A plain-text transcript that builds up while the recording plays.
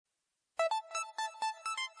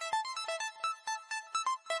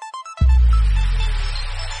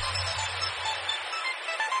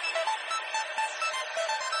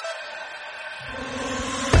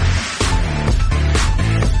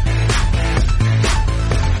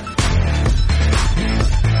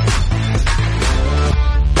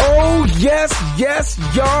Yes,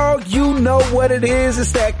 y'all, you know what it is.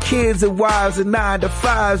 It's that kids and wives and 9 to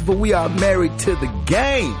 5s, but we are married to the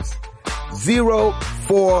games.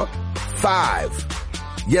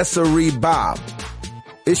 045. Yes, sirree, Bob.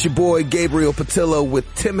 It's your boy Gabriel Patillo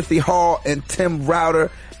with Timothy Hall and Tim Router.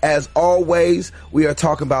 As always, we are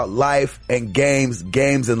talking about life and games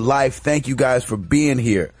and life. Thank you guys for being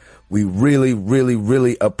here. We really, really,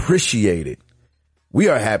 really appreciate it. We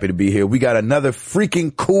are happy to be here. We got another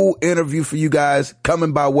freaking cool interview for you guys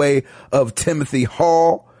coming by way of Timothy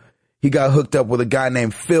Hall. He got hooked up with a guy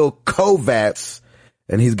named Phil Kovacs,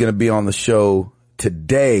 and he's going to be on the show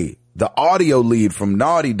today. The audio lead from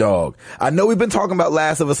Naughty Dog. I know we've been talking about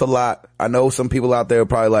Last of Us a lot. I know some people out there are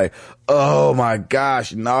probably like, oh my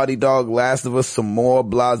gosh, Naughty Dog, Last of Us, some more,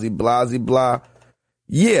 blasey, blasey, blah.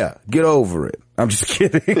 Yeah, get over it. I'm just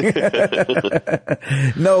kidding.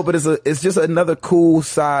 No, but it's just another cool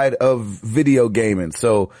side of video gaming.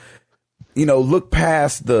 So, you know, look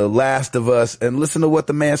past the Last of Us and listen to what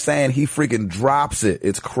the man's saying. He freaking drops it.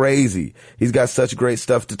 It's crazy. He's got such great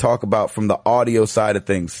stuff to talk about from the audio side of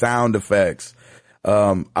things, sound effects.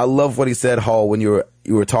 I love what he said, Hall, when you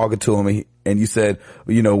were talking to him and you said,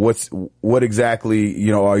 you know, what exactly,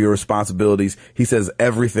 you know, are your responsibilities? He says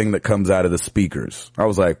everything that comes out of the speakers. I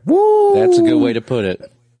was like, woo! That's a good way to put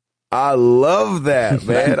it. I love that,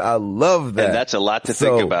 man. I love that. And that's a lot to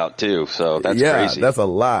think about too. So that's crazy. Yeah, that's a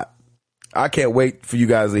lot. I can't wait for you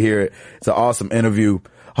guys to hear it. It's an awesome interview.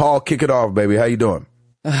 Hall, kick it off, baby. How you doing?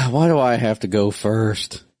 Why do I have to go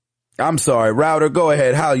first? I'm sorry. Router, go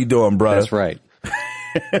ahead. How you doing, brother? That's right.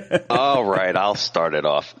 All right, I'll start it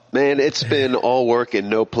off. Man, it's been all work and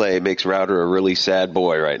no play. Makes Router a really sad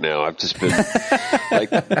boy right now. I've just been like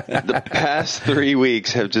the past 3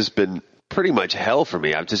 weeks have just been pretty much hell for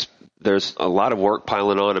me. There's a lot of work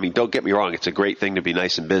piling on. I mean, don't get me wrong. It's a great thing to be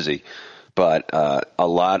nice and busy, but a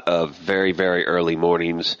lot of very, very early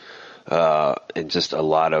mornings and just a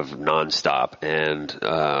lot of nonstop. And,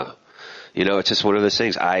 you know, it's just one of those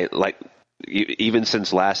things. Even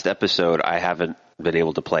since last episode, I haven't been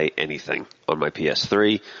able to play anything on my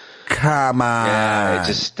PS3. Come on. Yeah, it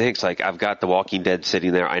just stinks. Like, I've got The Walking Dead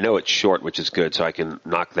sitting there. I know it's short, which is good, so I can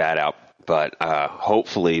knock that out. But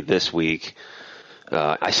hopefully this week,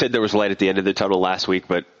 I said there was light at the end of the tunnel last week,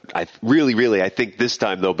 but I think this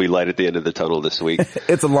time there'll be light at the end of the tunnel this week.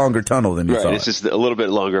 It's a longer tunnel than you thought. It's just a little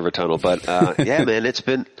bit longer of a tunnel. But yeah, man, it's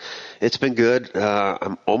been good.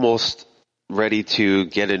 I'm almost ready to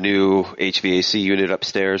get a new HVAC unit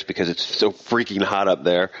upstairs because it's so freaking hot up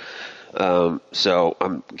there. So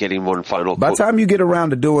I'm getting one final. By the time you get around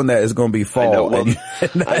to doing that, it's going to be fall. I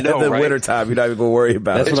know, the right? winter time, you're not even going to worry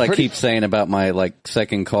about it. That's what I keep saying about my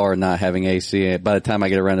second car not having AC. By the time I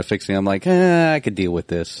get around to fixing it, I'm like, I could deal with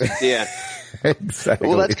this. Yeah. Exactly.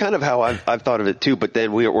 Well, that's kind of how I've thought of it too. But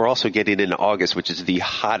then we're also getting into August, which is the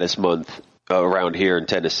hottest month around here in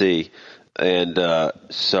Tennessee. And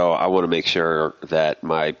so I want to make sure that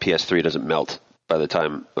my PS3 doesn't melt by the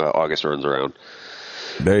time August runs around.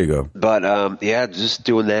 There you go. But yeah, just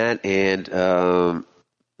doing that, and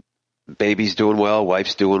baby's doing well,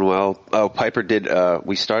 wife's doing well. Oh, Piper did.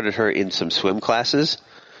 We started her in some swim classes,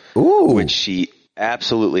 which she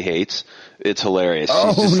absolutely hates. It's hilarious.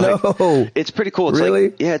 Oh, She's just no. it's pretty cool. It's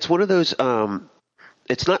really? Yeah, it's one of those.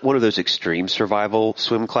 It's not one of those extreme survival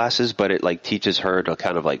swim classes, but it teaches her to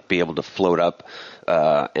kind of be able to float up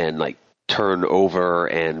and turn over,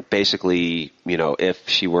 and basically, you know, if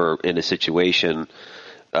she were in a situation,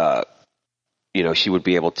 you know, she would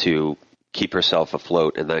be able to keep herself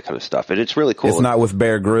afloat and that kind of stuff. And it's really cool. It's not with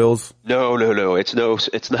Bear Grylls? No.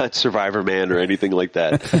 It's not Survivor Man or anything like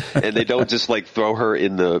that. And they don't just throw her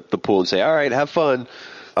in the pool and say, all right, have fun.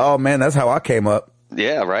 Oh man, that's how I came up.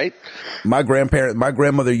 Yeah, right? My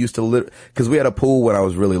grandmother used to live, cause we had a pool when I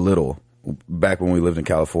was really little, back when we lived in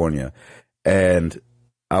California. And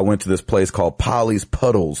I went to this place called Polly's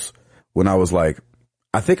Puddles when I was I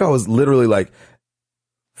think I was literally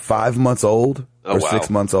 5 months old or 6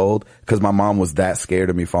 months old, cause my mom was that scared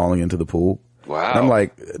of me falling into the pool. Wow. And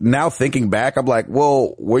I'm now thinking back, I'm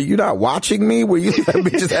well, were you not watching me? Were you letting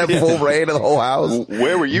me just have full reign of the whole house?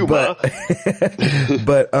 Where were you, Ma?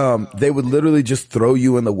 But they would literally just throw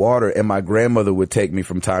you in the water, and my grandmother would take me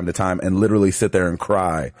from time to time and literally sit there and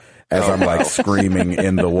cry as I'm screaming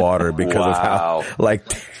in the water because of how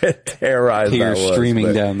terrorized I was. Tears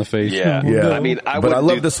streaming down the face. Yeah. Yeah. I mean, I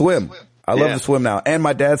love to swim. I love to swim now. And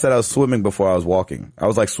my dad said I was swimming before I was walking. I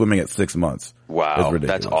was swimming at 6 months. Wow.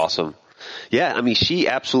 That's awesome. Yeah. I mean, she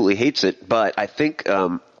absolutely hates it, but I think,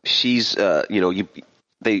 she's, you know, you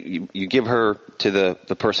give her to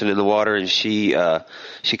the person in the water, and she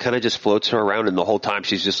kind of just floats her around, and the whole time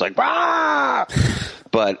she's just like, "Rah!"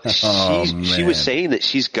 But she was saying that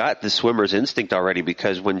she's got the swimmer's instinct already,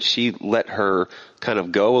 because when she let her kind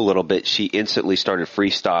of go a little bit, she instantly started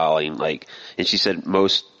freestyling. And she said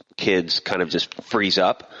most kids kind of just freeze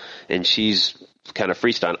up, and she's kind of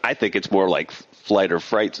freestyling. I think it's more like flight or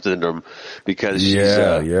fright syndrome, because she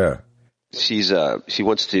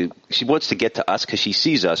wants to get to us because she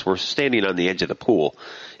sees us. We're standing on the edge of the pool,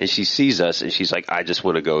 and she sees us, and she's like, I just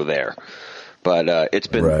want to go there. But it's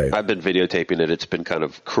been I've been videotaping it. It's been kind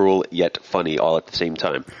of cruel yet funny all at the same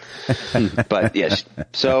time. But yes,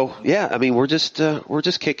 so yeah, I mean we're just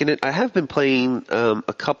kicking it. I have been playing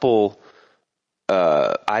a couple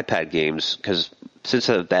iPad games, because since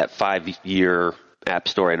that 5-year App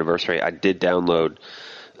Store anniversary, I did download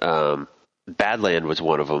Badland was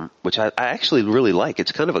one of them, which I actually really like.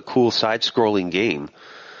 It's kind of a cool side-scrolling game.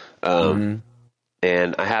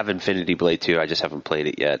 And I have Infinity Blade 2. I just haven't played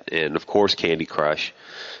it yet. And, of course, Candy Crush.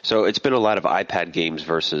 So it's been a lot of iPad games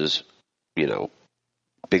versus, big old...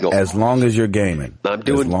 As long as you're gaming. I'm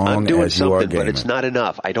doing something, but it's not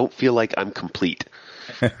enough. I don't feel like I'm complete.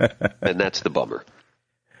 And that's the bummer.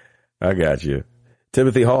 I got you.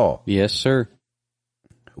 Timothy Hall. Yes, sir.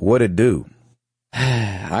 What'd it do?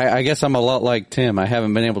 I guess I'm a lot like Tim. I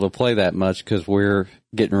haven't been able to play that much because we're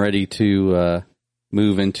getting ready to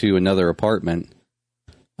move into another apartment.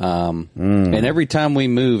 And every time we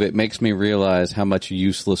move, it makes me realize how much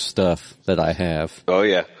useless stuff that I have. Oh,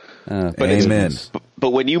 yeah. Amen. But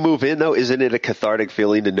when you move in, though, isn't it a cathartic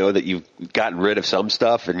feeling to know that you've gotten rid of some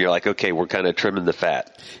stuff and you're like, okay, we're kind of trimming the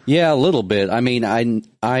fat? Yeah, a little bit. I mean, I'm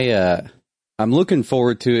looking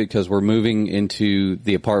forward to it because we're moving into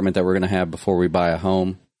the apartment that we're going to have before we buy a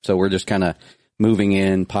home. So we're just kind of moving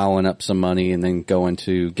in, piling up some money, and then going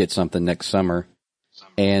to get something next summer.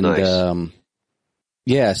 And, nice.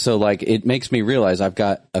 Yeah, so like it makes me realize I've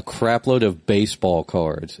got a crap load of baseball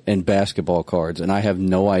cards and basketball cards, and I have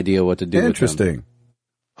no idea what to do with them. Interesting.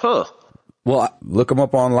 Huh. Well, look them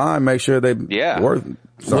up online, make sure they worth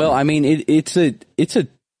something. Well, I mean, it's a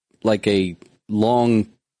like a long,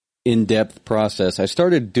 in-depth process. I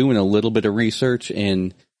started doing a little bit of research,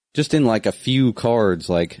 and just in like a few cards,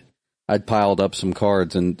 like I'd piled up some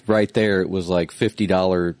cards, and right there it was like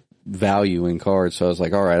 $50 value in cards. So I was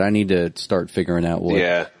like, all right, I need to start figuring out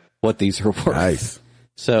what these are worth. Nice.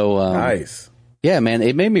 So, nice. Yeah, man,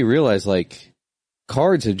 it made me realize like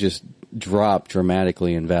cards have just dropped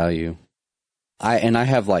dramatically in value. I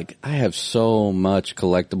have so much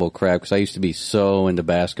collectible crap because I used to be so into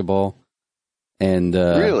basketball. And,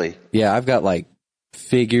 really? Yeah, I've got like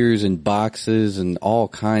figures and boxes and all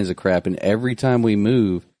kinds of crap. And every time we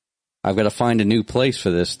move, I've got to find a new place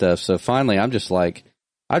for this stuff. So finally, I'm just like,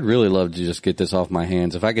 I'd really love to just get this off my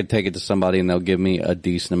hands. If I could take it to somebody and they'll give me a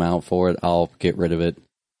decent amount for it, I'll get rid of it.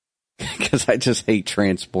 Because I just hate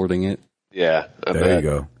transporting it. Yeah. There you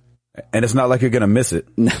go. And it's not like you're going to miss it.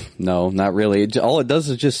 No, not really. All it does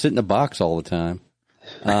is just sit in a box all the time.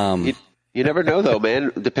 You never know, though,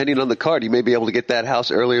 man. Depending on the card, you may be able to get that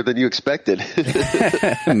house earlier than you expected.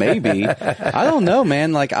 Maybe. I don't know,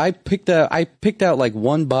 man. Like I picked out like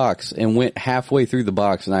one box and went halfway through the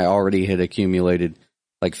box, and I already had accumulated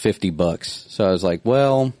like $50. So I was like,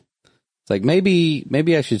 well, it's like maybe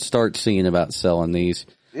I should start seeing about selling these.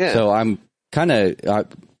 Yeah. So I'm kind of,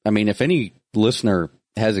 I mean, if any listener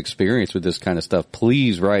has experience with this kind of stuff,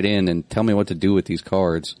 please write in and tell me what to do with these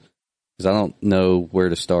cards, because I don't know where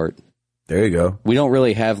to start. There you go. We don't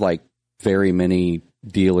really have like very many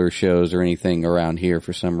dealer shows or anything around here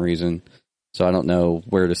for some reason, so I don't know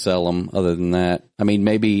where to sell them other than that. I mean,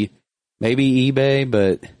 maybe eBay,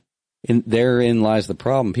 but therein lies the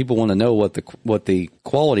problem. People want to know what the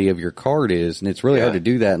quality of your card is, and it's really hard to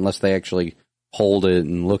do that unless they actually hold it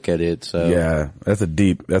and look at it. So yeah, that's a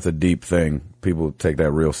deep thing. People take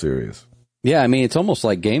that real serious. Yeah, I mean, it's almost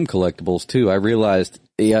like game collectibles too. I realized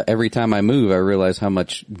every time I move, I realize how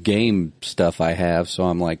much game stuff I have. So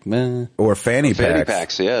I'm like, meh. Or fanny packs. Fanny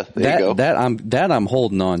packs, yeah. There you go. That I'm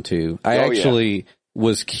holding on to. I actually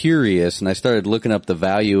was curious, and I started looking up the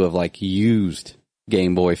value of like used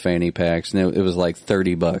Game Boy fanny packs, and it was like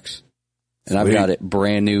 $30, and I've got it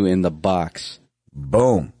brand new in the box.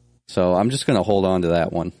 Boom. So I'm just gonna hold on to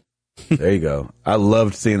that one. There you go. I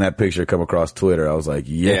loved seeing that picture come across Twitter. I was like,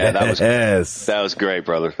 yes. That was great,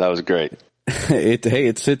 brother. That was great.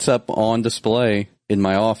 It sits up on display in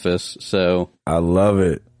my office, so I love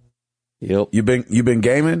it. Yep. You been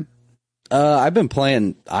gaming? I've been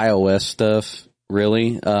playing iOS stuff,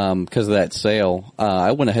 really, because of that sale.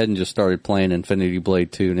 I went ahead and just started playing Infinity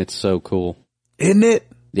Blade 2, and it's so cool. Isn't it?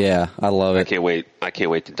 Yeah, I love it. I can't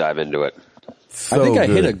wait to dive into it. I think I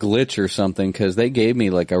hit a glitch or something because they gave me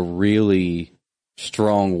like a really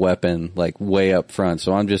strong weapon, like way up front.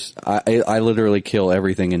 So I literally kill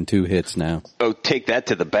everything in 2 hits now. Oh, take that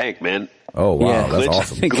to the bank, man. Oh, wow. Yeah. That's Glitch-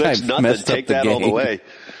 awesome. Glitch I've nothing. messed up Take the that all the game. way.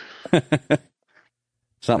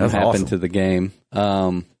 Something That's happened awesome. to the game.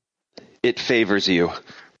 It favors you.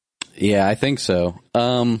 Yeah, I think so.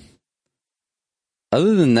 Other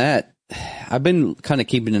than that, I've been kind of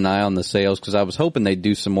keeping an eye on the sales because I was hoping they'd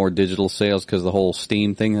do some more digital sales because the whole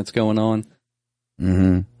Steam thing that's going on.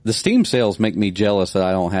 Mm-hmm. The Steam sales make me jealous that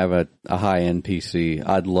I don't have a high-end PC.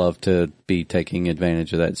 I'd love to be taking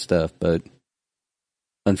advantage of that stuff, but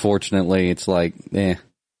unfortunately, it's like,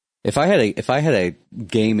 If I had a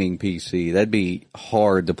gaming PC, that'd be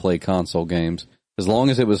hard to play console games as long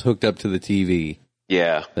as it was hooked up to the TV.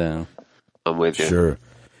 Yeah, So, I'm with you. Sure.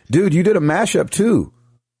 Dude, you did a mashup too.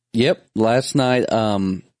 yep. Last night,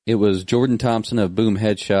 it was Jordan Thompson of Boom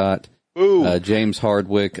Headshot, Ooh. James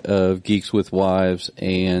Hardwick of Geeks with Wives,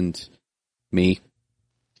 and me.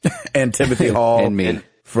 And Timothy Hall And me.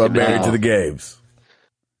 from Married Hall. to the Games.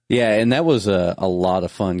 Yeah, and that was a lot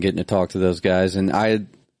of fun getting to talk to those guys. And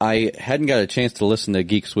I hadn't got a chance to listen to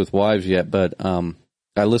Geeks with Wives yet, but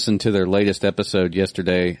I listened to their latest episode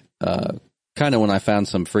yesterday, kind of when I found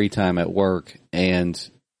some free time at work, and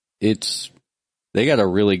they got a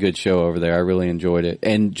really good show over there. I really enjoyed it.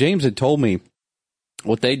 And James had told me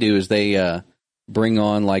what they do is they bring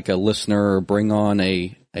on like a listener or bring on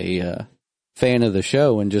a fan of the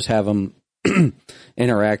show and just have them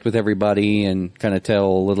interact with everybody and kind of tell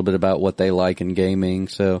a little bit about what they like in gaming.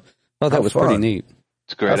 So I thought that was pretty fun. neat.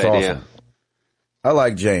 It's a great That's idea. awesome. I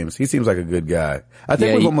like James. He seems like a good guy. I think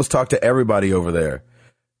Yeah, we've he- almost talked to everybody over there,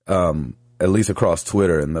 at least across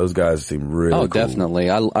Twitter, and those guys seem really cool. Definitely.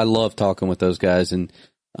 I love talking with those guys. And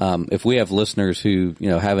if we have listeners who,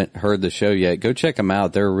 haven't heard the show yet, go check them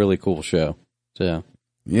out. They're a really cool show. So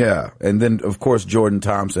Yeah. And then, of course, Jordan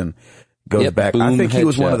Thompson goes Yep, back. I Boom think he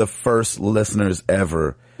was one Headshot. of the first listeners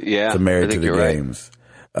ever Yeah, to Married I to think the you're right. Games.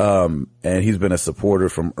 And he's been a supporter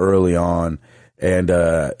from early on. And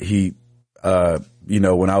he,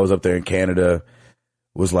 when I was up there in Canada,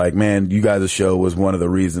 was like, man, you guys' show was one of the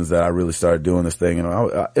reasons that I really started doing this thing.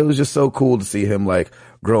 And it was just so cool to see him like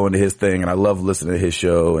grow into his thing. And I love listening to his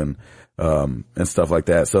show and stuff like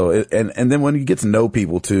that. So, and then when you get to know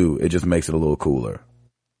people too, it just makes it a little cooler.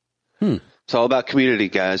 It's all about community,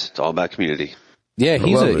 guys. It's all about community. yeah,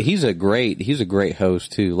 love it. he's a great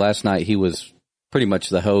host too. Last night he was pretty much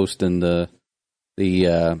the host and the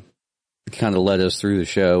kind of led us through the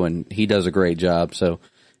show, and he does a great job. So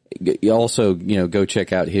you also, go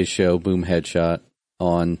check out his show, Boom Headshot,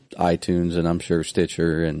 on iTunes and I'm sure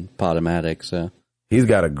Stitcher and Podomatic. So He's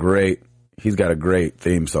got a great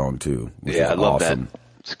theme song too. Which Yeah, is I love awesome. that.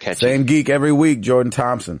 It's catchy. Same geek every week, Jordan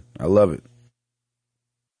Thompson. I love it.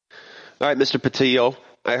 All right, Mr. Patillo.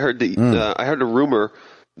 I heard I heard a rumor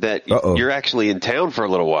that Uh-oh. you're actually in town for a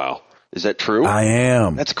little while. Is that true? I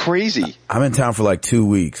am. That's crazy. I'm in town for like 2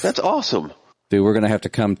 weeks. That's awesome. dude, we're going to have to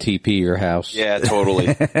come TP your house. Yeah, totally.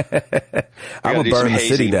 I'm gotta gonna do burn some the city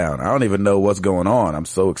hazing. down. I don't even know what's going on. I'm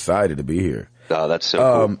so excited to be here. Oh, that's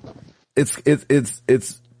so cool.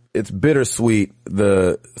 It's bittersweet.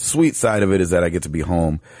 The sweet side of it is that I get to be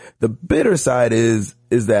home. The bitter side is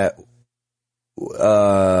that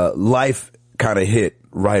life kind of hit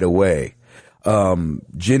right away.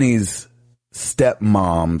 Jenny's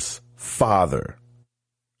stepmom's father,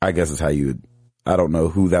 I guess is how you would, I don't know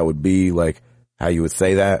who that would be, like how you would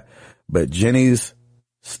say that, but Jenny's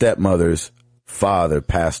stepmother's father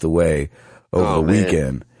passed away over Oh, the man.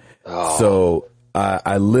 weekend. So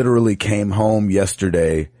I literally came home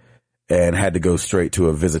yesterday and had to go straight to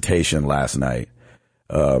a visitation last night,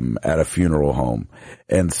 at a funeral home.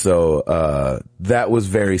 And so, that was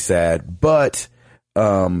very sad, but,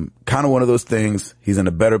 kind of one of those things. He's in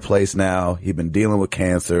a better place now. He's been dealing with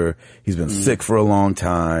cancer. He's been sick for a long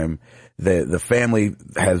time. The family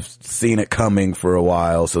has seen it coming for a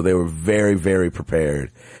while, so they were very, very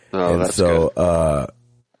prepared. Oh, and that's so, good.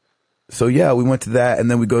 So yeah, we went to that,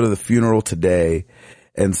 and then we go to the funeral today.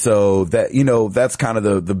 And so that, that's kind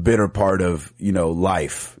of the bitter part of,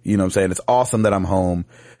 life. You know what I'm saying? It's awesome that I'm home.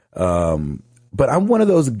 But I'm one of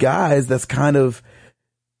those guys that's kind of,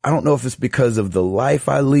 I don't know if it's because of the life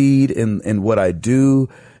I lead and what I do,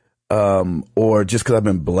 or just cause I've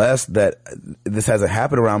been blessed that this hasn't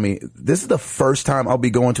happened around me. This is the first time I'll be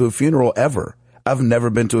going to a funeral ever. I've never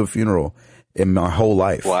been to a funeral in my whole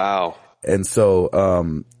life. Wow. And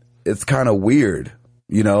so, it's kind of weird,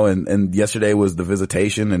 and yesterday was the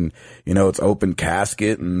visitation and, it's open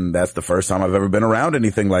casket, and that's the first time I've ever been around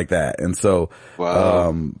anything like that. And so,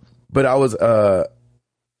 Wow. but I was,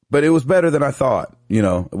 but it was better than I thought,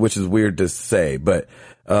 which is weird to say, but,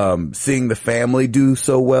 seeing the family do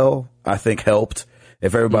so well, I think helped.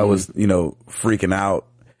 If everybody was, freaking out,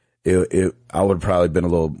 I would have probably been a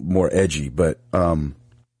little more edgy, but,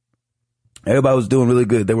 everybody was doing really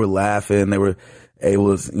good. They were laughing. They were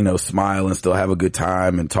able to, smile and still have a good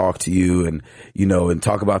time and talk to you and, and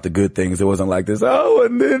talk about the good things. It wasn't like this, oh,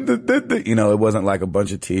 and then, it wasn't like a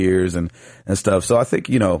bunch of tears and stuff. So I think,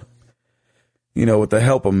 with the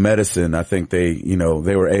help of medicine, I think they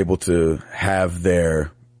were able to have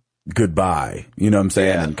their goodbye, you know what I'm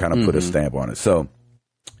saying? Yeah. And kind of put a stamp on it. So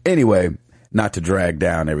anyway, not to drag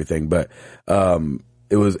down everything, but,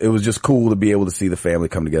 it was just cool to be able to see the family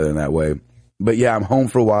come together in that way. But yeah, I'm home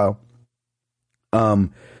for a while.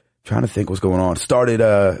 Trying to think what's going on. Started,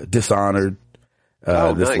 Dishonored,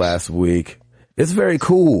 this last week. It's very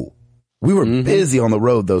cool. We were busy on the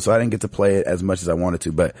road though, so I didn't get to play it as much as I wanted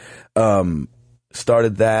to, but,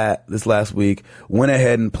 started that this last week. Went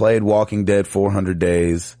ahead and played Walking Dead 400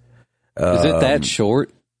 Days. Is it that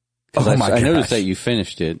short? Oh my gosh. I noticed that you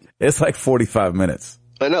finished it. It's like 45 minutes.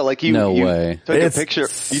 I know, like you took a picture.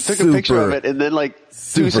 You took a picture of it, and then like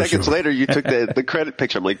 2 seconds later, you took the credit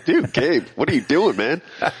picture. I'm like, dude, Gabe, what are you doing, man?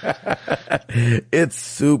 It's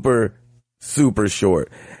super, super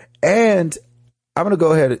short. And I'm gonna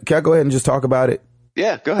go ahead. Can I go ahead and just talk about it?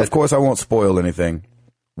 Yeah, go ahead. Of course, I won't spoil anything.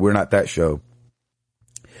 We're not that show.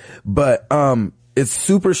 But it's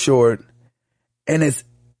super short, and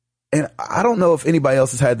I don't know if anybody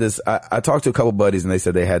else has had this. I talked to a couple buddies and they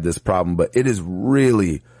said they had this problem, but it is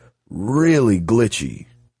really, really glitchy.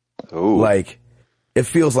 Ooh. Like, it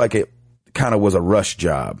feels like it kind of was a rush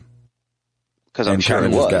job. Because I'm sure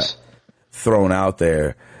it was. Got thrown out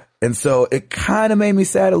there. And so it kind of made me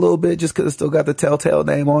sad a little bit just because it still got the Telltale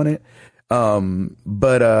name on it.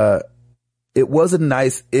 But it was a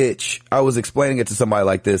nice itch. I was explaining it to somebody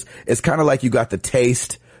like this. It's kind of like you got the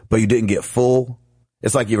taste, but you didn't get full.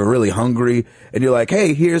 It's like you were really hungry and you're like,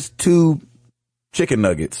 hey, here's 2 chicken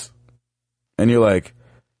nuggets. And you're like,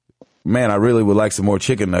 man, I really would like some more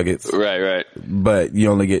chicken nuggets. Right. But you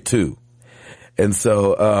only get 2. And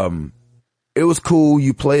so, it was cool.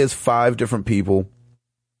 You play as 5 different people.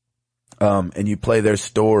 And you play their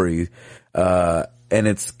story. And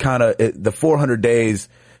it's kind of, the 400 days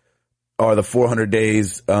are the 400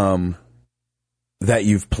 days, that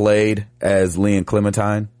you've played as Lee and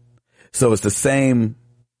Clementine. So it's the same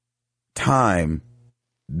time,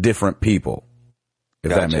 different people, if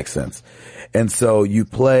Gotcha. that makes sense. And so you'll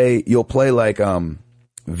play like,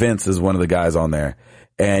 Vince is one of the guys on there,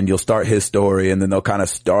 and you'll start his story, and then they'll kind of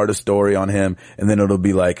start a story on him, and then it'll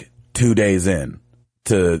be like 2 days in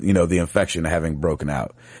to, the infection having broken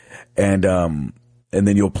out. And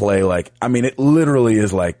then you'll play like, it literally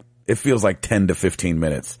is like, it feels like 10 to 15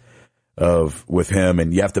 minutes with him,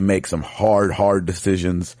 and you have to make some hard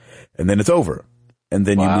decisions, and then it's over. And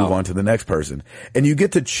then you move on to the next person. And you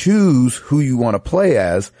get to choose who you want to play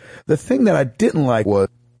as. The thing that I didn't like was,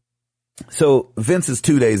 so Vince is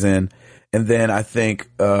 2 days in, and then I think,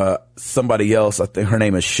 somebody else, I think her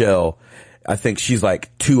name is Shell. I think she's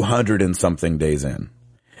like 200 and something days in.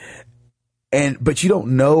 But you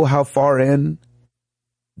don't know how far in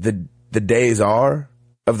the days are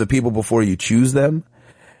of the people before you choose them.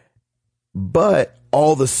 But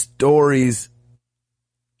all the stories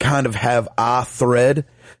kind of have a thread.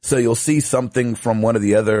 So you'll see something from one of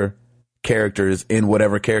the other characters in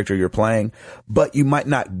whatever character you're playing, but you might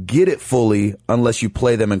not get it fully unless you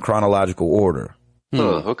play them in chronological order.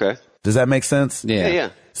 Okay. Does that make sense?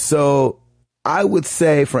 Yeah. So I would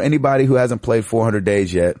say for anybody who hasn't played 400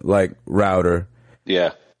 Days yet, like Router.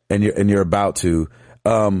 Yeah. And you're about to,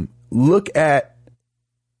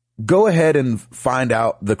 go ahead and find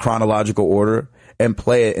out the chronological order and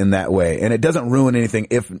play it in that way. And it doesn't ruin anything.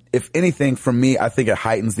 If anything, for me, I think it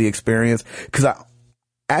heightens the experience, because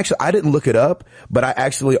I didn't look it up, but I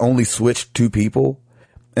actually only switched 2 people.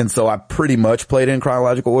 And so I pretty much played it in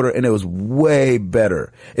chronological order, and it was way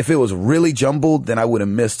better. If it was really jumbled, then I would have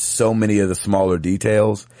missed so many of the smaller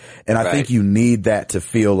details. And I think you need that to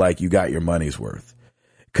feel like you got your money's worth.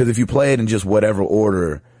 Because if you play it in just whatever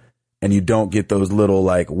order, and you don't get those little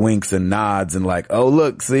like winks and nods and like, oh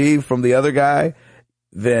look, see, from the other guy,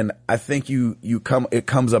 then I think it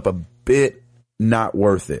comes up a bit not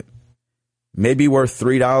worth it. Maybe worth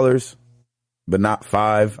 $3, but not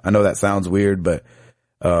 $5. I know that sounds weird, but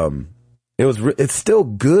it's still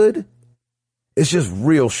good. It's just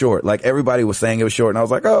real short. Like everybody was saying it was short, and I was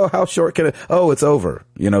like, oh, how short can it? Oh, it's over.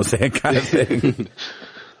 Saying kind of thing.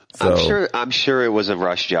 So, I'm sure it was a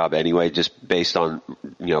rush job anyway, just based on,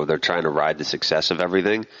 they're trying to ride the success of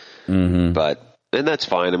everything. Mm-hmm. But And that's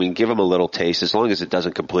fine. I mean, give them a little taste. As long as it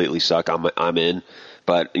doesn't completely suck, I'm in.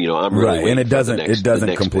 But, you know, I'm really right. And it doesn't, it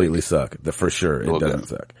doesn't completely suck. For sure. It doesn't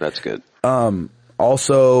suck. That's good.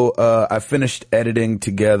 Also, I finished editing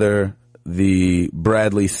together the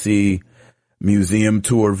Bradley C. museum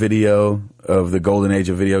tour video of the golden age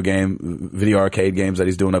of video arcade games that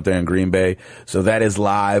he's doing up there in Green Bay. So that is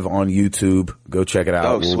live on YouTube. Go check it out.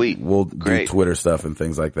 Oh, sweet. We'll do Twitter stuff and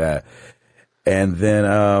things like that. And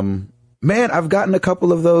then, man, I've gotten a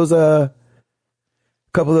couple of those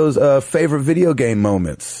favorite video game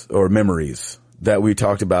moments or memories that we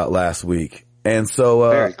talked about last week. And so,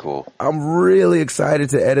 very cool. I'm really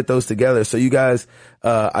excited to edit those together. So you guys,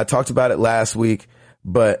 I talked about it last week,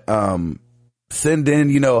 but, send in,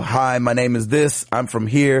 you know, hi, my name is this, I'm from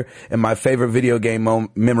here, and my favorite video game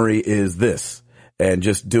memory is this. And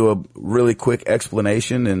just do a really quick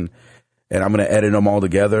explanation, and I'm going to edit them all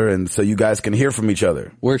together, and so you guys can hear from each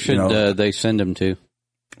other. Where should they send them to?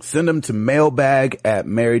 Send them to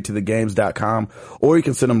mailbag@marriedtothegames.com, or you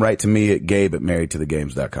can send them right to me at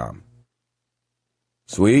gabe@marriedtothegames.com.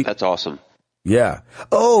 Sweet. That's awesome. Yeah.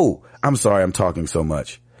 Oh, I'm sorry I'm talking so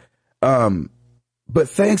much. But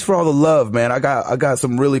thanks for all the love, man. I got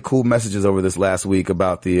some really cool messages over this last week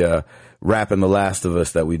about the rapping The Last of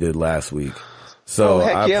Us that we did last week. So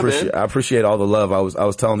I appreciate all the love. I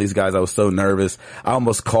was telling these guys I was so nervous. I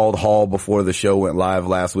almost called Hall before the show went live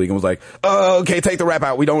last week and was like, "Oh, okay, take the rap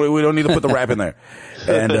out. We don't need to put the rap in there."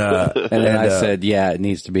 And I said, "Yeah, it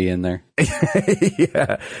needs to be in there."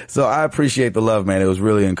 Yeah. So I appreciate the love, man. It was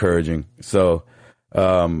really encouraging. So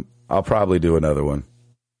I'll probably do another one.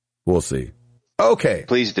 We'll see. Okay.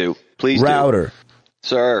 Please do. Router.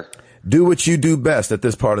 Sir. Do what you do best at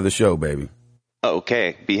this part of the show, baby.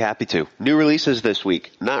 Okay, be happy to. New releases this week.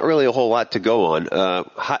 Not really a whole lot to go on.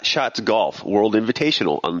 Hot Shots Golf World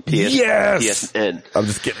Invitational on PSN. I'm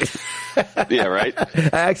just kidding. Yeah, right?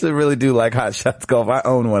 I actually really do like Hot Shots Golf. I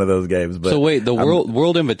own one of those games. But so wait, the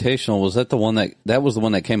World Invitational, was that the one that was the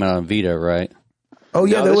one that came out on Vita, right? Oh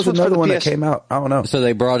yeah, there was another one that came out. I don't know. So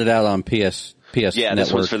they brought it out on PS yeah,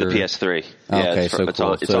 this one's for the PS3. Yeah, okay, it's cool. It's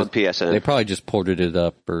on PSN. They probably just ported it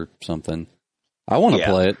up or something. I want to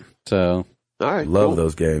play it, so. All right, love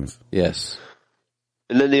those games. Yes.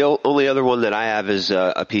 And then the only other one that I have is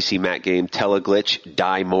a PC Mac game, Teleglitch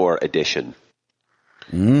Die More Edition.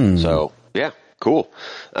 So, yeah, cool.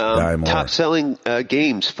 Top-selling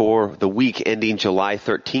games for the week ending July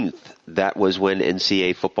 13th. That was when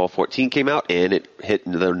NCAA Football 14 came out, and it hit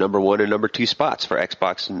the number 1 and number 2 spots for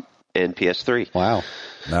Xbox and PS3. Wow.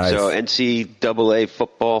 Nice. So NCAA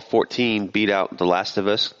Football 14 beat out The Last of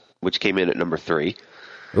Us, which came in at number 3.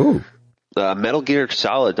 Ooh. Metal Gear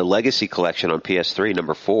Solid, the Legacy Collection on PS3,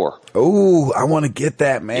 number 4. Ooh, I want to get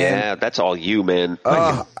that, man. Yeah, that's all you, man.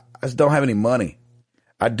 I just don't have any money.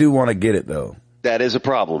 I do want to get it, though. That is a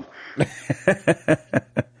problem.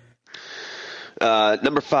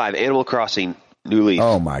 Number 5, Animal Crossing, New Leaf.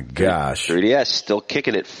 Oh, my gosh. 3DS, still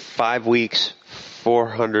kicking it. 5 weeks,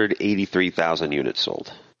 483,000 units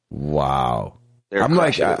sold. Wow. I'm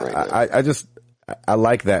like, I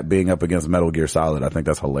like that being up against Metal Gear Solid. I think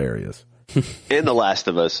that's hilarious. And The Last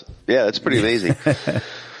of Us. Yeah, that's pretty amazing.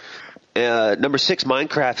 Number 6,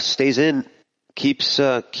 Minecraft stays in, keeps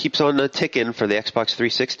on ticking for the Xbox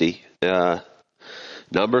 360.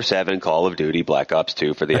 Number 7, Call of Duty Black Ops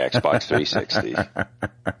 2 for the Xbox 360.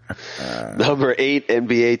 Number 8,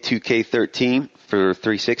 NBA 2K13 for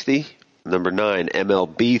 360. Number 9,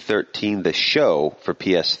 MLB 13 The Show for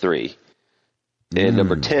PS3. And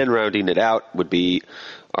number 10, rounding it out, would be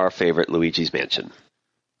our favorite Luigi's Mansion.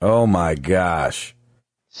 Oh my gosh.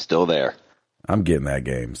 Still there. I'm getting that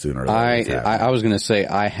game sooner or later. I was going to say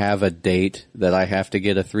I have a date that I have to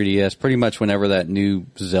get a 3DS. Pretty much whenever that new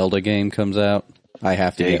Zelda game comes out, I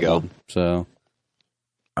have to get one. So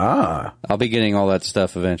I'll be getting all that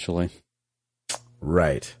stuff eventually.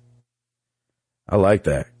 Right. I like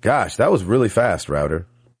that. Gosh, that was really fast, Router.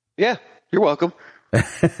 Yeah, you're welcome.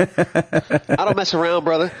 I don't mess around,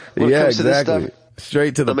 brother. When it yeah, comes to exactly. this stuff,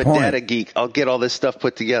 straight to the point. I'm a data geek. I'll get all this stuff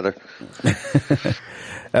put together.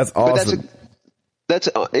 That's awesome. That's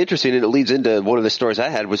interesting, and it leads into one of the stories I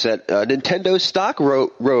had was that Nintendo stock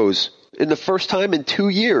rose in the first time in 2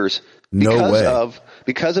 years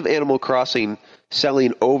because of Animal Crossing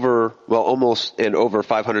selling almost over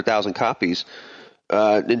 500,000 copies.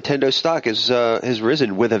 Nintendo stock has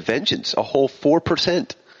risen with a vengeance, a whole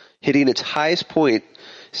 4%, hitting its highest point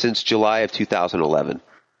since July of 2011.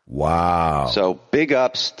 Wow. So big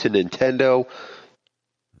ups to Nintendo.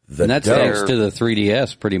 And that's thanks to the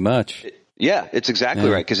 3DS pretty much. Yeah, it's exactly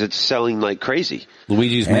right, because it's selling like crazy.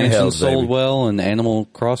 Luigi's Mansion sold well, and Animal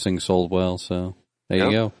Crossing sold well, so there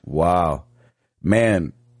you go. Wow.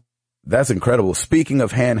 Man, that's incredible. Speaking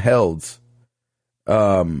of handhelds,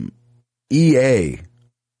 EA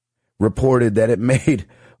reported that it made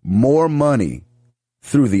more money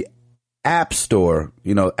through the App Store,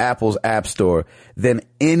 Apple's App Store, than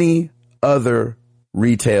any other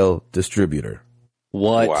retail distributor.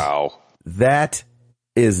 What? Wow. That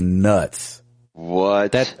is nuts.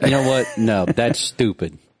 What? You know what? No, that's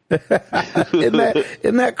stupid. Isn't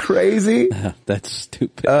that crazy? That's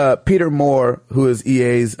stupid. Peter Moore, who is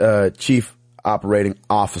EA's chief operating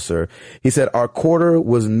officer, he said our quarter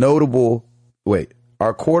was notable. Wait,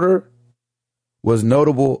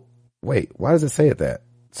 why does it say it that?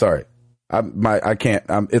 Sorry. I can't,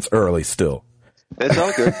 it's early still. It's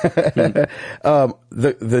all good.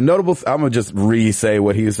 The notable, I'm going to just re-say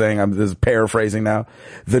what he was saying. I'm just paraphrasing now.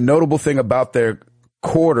 The notable thing about their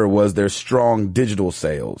quarter was their strong digital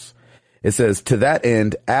sales. It says, to that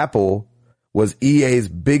end, Apple was EA's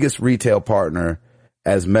biggest retail partner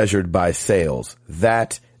as measured by sales.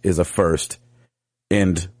 That is a first.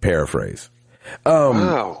 End paraphrase.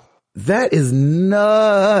 Wow. That is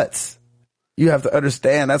nuts. You have to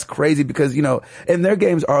understand that's crazy because, and their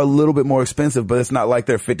games are a little bit more expensive, but it's not like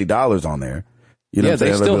they're $50 on there. Yeah,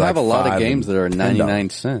 they still have a lot of games that are 99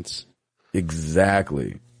 cents.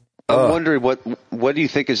 Exactly. I'm wondering what do you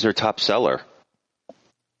think is their top seller?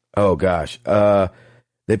 Oh gosh.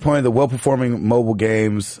 They pointed the well-performing mobile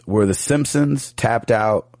games were The Simpsons, Tapped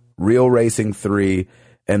Out, Real Racing 3,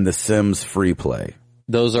 and The Sims Free Play.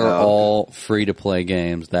 Those are all free-to-play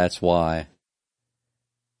games. That's why.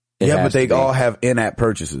 But they all have in-app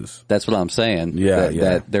purchases. That's what I'm saying.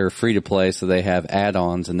 That they're free-to-play, so they have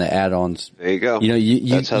add-ons, and the add-ons. There you go.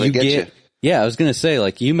 That's how they get you. Yeah, I was going to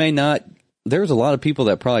say, you may not. There's a lot of people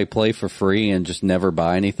that probably play for free and just never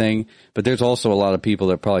buy anything, but there's also a lot of people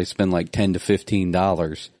that probably spend $10 to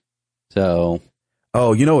 $15. So.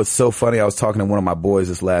 Oh, it's so funny. I was talking to one of my boys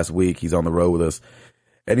this last week. He's on the road with us,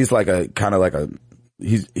 and he's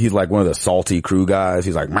he's like one of the salty crew guys.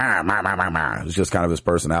 He's like, ma. It's just kind of his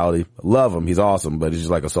personality. Love him. He's awesome, but he's just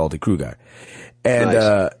like a salty crew guy. And,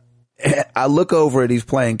 nice. I look over and he's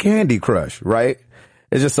playing Candy Crush, right?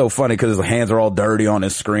 It's just so funny because his hands are all dirty on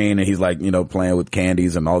his screen and he's playing with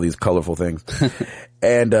candies and all these colorful things.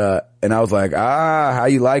 And I was like, how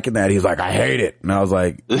you liking that? He's like, I hate it. And I was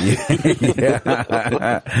like, yeah.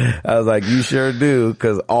 I was like, you sure do.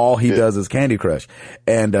 Cause all he does is Candy Crush.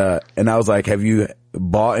 And I was like, have you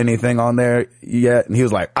bought anything on there yet? And he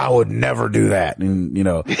was like, I would never do that. And,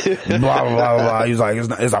 blah, blah, blah, blah. He was like,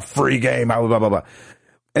 it's a free game. Blah, blah, blah, blah.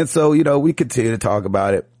 And so, we continue to talk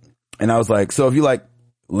about it. And I was like, so if you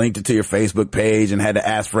linked it to your Facebook page and had to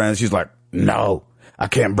ask friends, she's like, no, I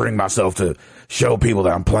can't bring myself to show people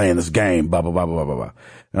that I'm playing this game, blah, blah, blah, blah, blah, blah.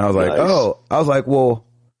 And I was like, nice. Well,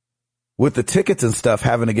 with the tickets and stuff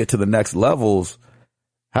having to get to the next levels,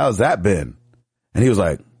 how's that been? And he was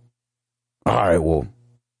like, all right, well,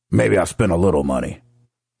 maybe I'll spend a little money.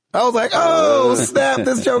 I was like, oh, snap,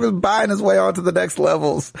 this joke is buying his way onto the next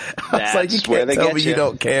levels. I was like, you can't tell me you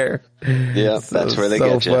don't care. Yeah, that's where they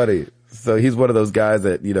get you. So funny. So he's one of those guys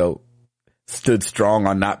that, stood strong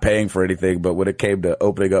on not paying for anything, but when it came to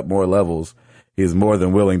opening up more levels, he's more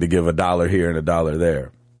than willing to give $1 here and $1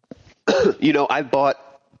 there. I bought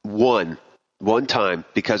one time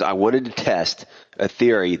because I wanted to test a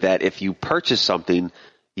theory that if you purchase something,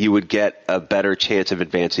 you would get a better chance of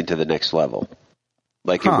advancing to the next level.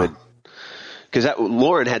 It would. Because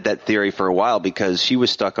Lauren had that theory for a while because she was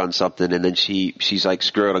stuck on something and then she's like,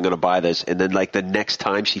 screw it, I'm going to buy this. And then the next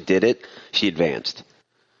time she did it, she advanced.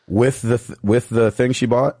 With the thing she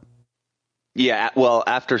bought? Yeah, well,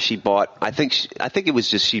 after she bought, I think it was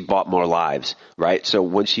just she bought more lives, right? So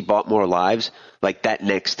when she bought more lives, that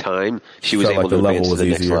next time, she was able to advance to the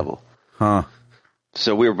next level. Huh.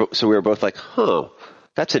 So we were both like,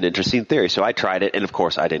 that's an interesting theory. So I tried it, and of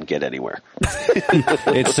course, I didn't get anywhere.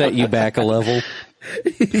 It set you back a level.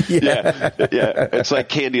 Yeah. It's like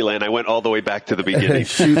Candyland. I went all the way back to the beginning.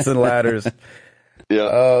 Chutes and ladders. Yeah.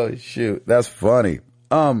 Oh shoot, that's funny.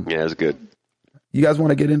 Yeah, it's good. You guys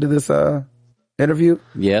want to get into this interview?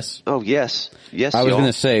 Yes. Oh yes. I was going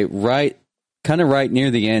to say right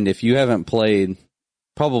near the end. If you haven't played,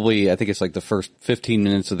 probably I think it's the first 15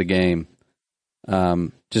 minutes of the game.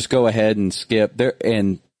 Just go ahead and skip there,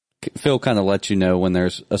 and Phil kind of lets you know when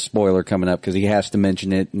there's a spoiler coming up because he has to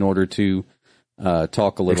mention it in order to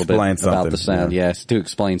talk a little bit about the sound. Yeah. Yes, to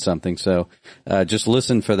explain something. So just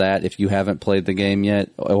listen for that if you haven't played the game yet,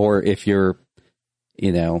 or if you're,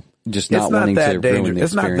 just not wanting to ruin the experience.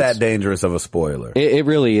 It's not that dangerous of a spoiler. It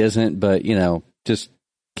really isn't, but just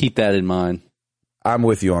keep that in mind. I'm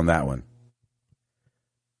with you on that one.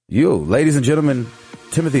 You, ladies and gentlemen,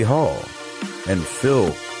 Timothy Hall and Phil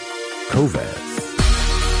Kovacs.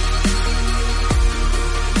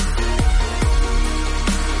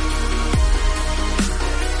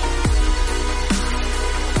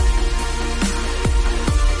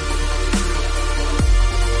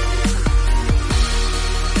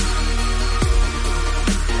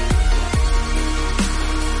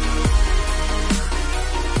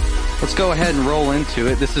 Let's go ahead and roll into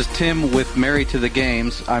it. This is Tim with Married to the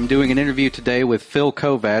Games. I'm doing an interview today with Phil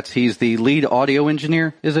Kovacs. He's the lead audio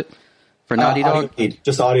engineer, is it? For Naughty Dog? Audio lead.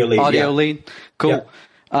 Just audio lead. Audio lead? Cool.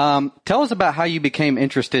 Yeah. Tell us about how you became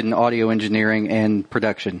interested in audio engineering and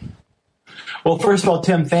production. Well, first of all,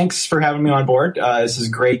 Tim, thanks for having me on board. This is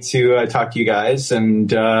great to talk to you guys and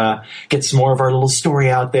get some more of our little story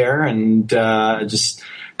out there and just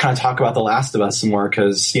kind of talk about The Last of Us some more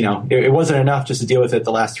because, you know, it wasn't enough just to deal with it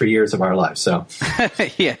the last 3 years of our lives. So,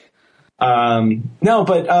 yeah. No,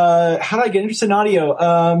 but how did I get interested in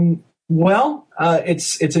audio? Well,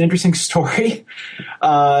 it's an interesting story.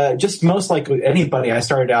 Just most like anybody, I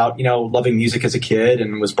started out, you know, loving music as a kid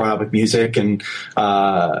and was brought up with music, and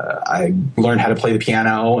I learned how to play the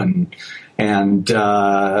piano and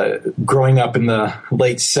growing up in the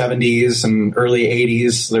late 70s and early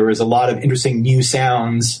 80s, there was a lot of interesting new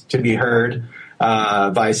sounds to be heard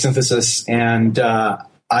by synthesis, and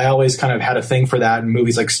I always kind of had a thing for that in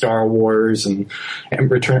movies like Star Wars and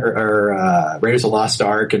Return or Raiders of the Lost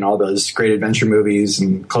Ark and all those great adventure movies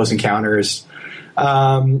and Close Encounters.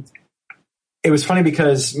 It was funny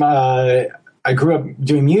because I grew up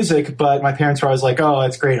doing music, but my parents were always like, "Oh,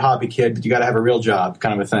 it's a great hobby, kid, but you got to have a real job,"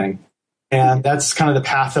 kind of a thing. And that's kind of the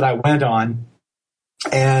path that I went on.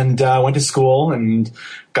 And went to school and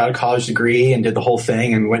got a college degree and did the whole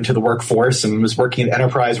thing and went to the workforce and was working at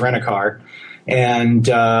Enterprise Rent-A-Car. And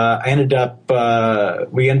we ended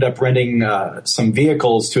up renting some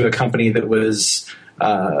vehicles to a company that was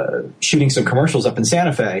shooting some commercials up in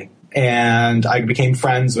Santa Fe. And I became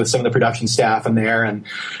friends with some of the production staff in there and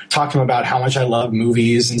talked to them about how much I love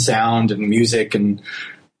movies and sound and music, and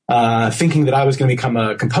thinking that I was going to become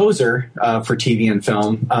a composer for TV and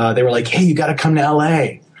film. They were like, "Hey, you got to come to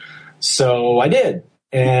LA." So I did.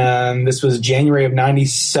 And this was January of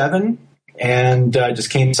 97. And just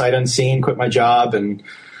came sight unseen, quit my job, and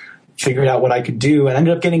figured out what I could do. And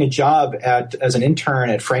ended up getting a job as an intern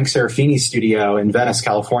at Frank Serafini's studio in Venice,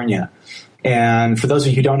 California. And for those of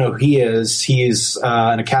you who don't know who he is, he's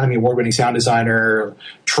an Academy Award-winning sound designer,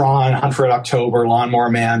 Tron, Hunt for Red October, Lawnmower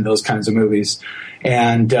Man, those kinds of movies.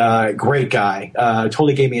 And great guy.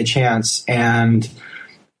 Totally gave me a chance. And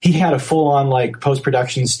he had a full-on like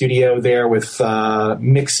post-production studio there with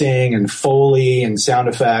mixing and Foley and sound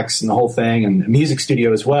effects and the whole thing, and a music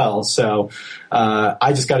studio as well. So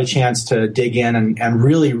I just got a chance to dig in and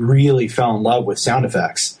really, really fell in love with sound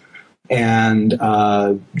effects, and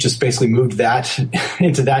just basically moved that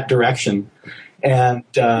into that direction. And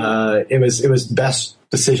it was the best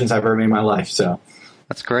decisions I've ever made in my life. So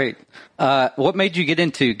that's great. What made you get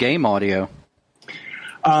into game audio?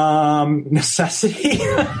 Necessity.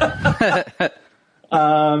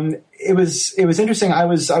 It was interesting. I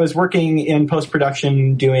was working in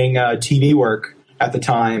post-production doing TV work at the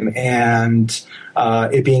time, and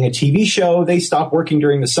it being a TV show, they stopped working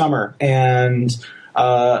during the summer. And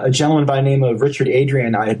a gentleman by the name of Richard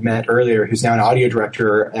Adrian I had met earlier, who's now an audio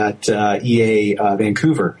director at EA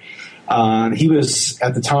Vancouver. He was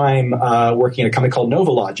at the time working at a company called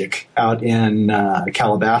Nova Logic out in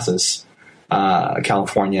Calabasas,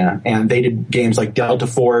 California, and they did games like Delta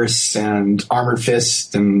Force and Armored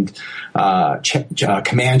Fist and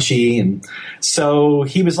Comanche. And so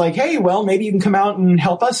he was like, "Hey, well, maybe you can come out and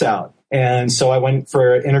help us out." And so I went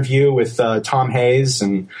for an interview with Tom Hayes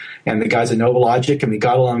and the guys at Nova Logic, and we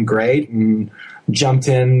got along great and jumped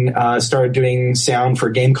in, started doing sound for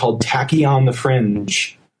a game called Tacky on the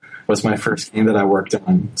Fringe. Was my first game that I worked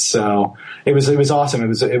on. So it was awesome. It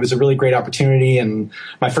was a really great opportunity, and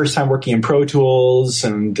my first time working in Pro Tools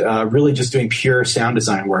and really just doing pure sound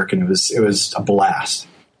design work, and it was a blast.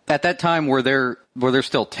 At that time, were there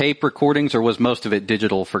still tape recordings, or was most of it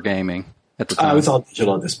digital for gaming at the time? It was all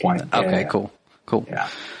digital at this point. Okay, yeah. Cool. Yeah.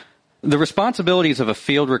 The responsibilities of a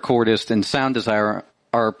field recordist and sound designer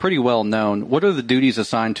are pretty well known. What are the duties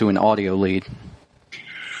assigned to an audio lead?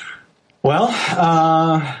 Well,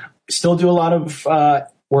 still do a lot of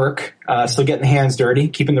work, still getting the hands dirty,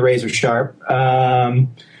 keeping the razor sharp. And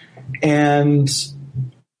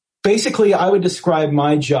basically, I would describe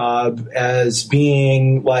my job as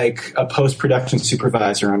being like a post-production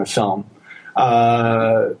supervisor on a film,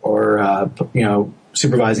 or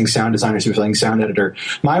supervising sound designer, supervising sound editor.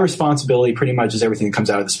 My responsibility pretty much is everything that comes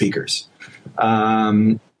out of the speakers.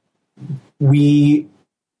 We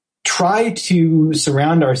try to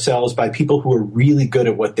surround ourselves by people who are really good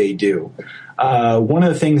at what they do. One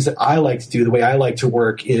of the things that I like to do, the way I like to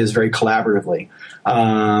work, is very collaboratively.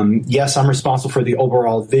 Yes, I'm responsible for the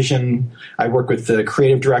overall vision. I work with the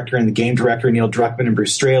creative director and the game director, Neil Druckmann and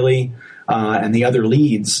Bruce Straley, and the other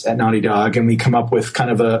leads at Naughty Dog, and we come up with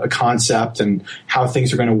kind of a concept and how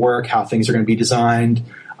things are going to work, how things are going to be designed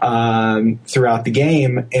throughout the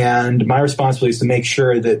game. And my responsibility is to make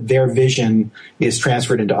sure that their vision is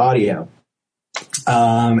transferred into audio.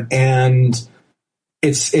 And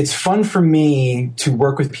it's fun for me to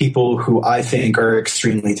work with people who I think are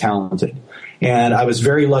extremely talented. And I was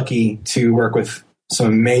very lucky to work with some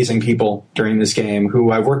amazing people during this game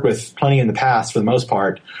who I've worked with plenty in the past for the most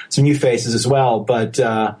part, some new faces as well. But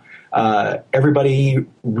everybody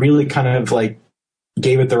really kind of like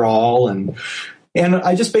gave it their all. And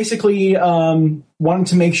I just basically wanted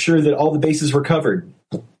to make sure that all the bases were covered.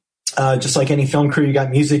 Just like any film crew, you got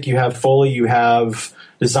music, you have Foley, you have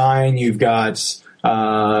design, you've got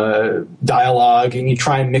dialogue, and you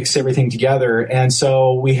try and mix everything together. And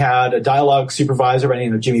so we had a dialogue supervisor by the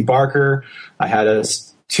name of Jimmy Barker. I had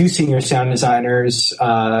two senior sound designers,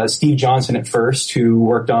 Steve Johnson at first, who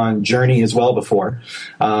worked on Journey as well before,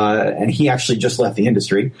 and he actually just left the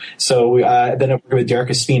industry. So then I worked with Derek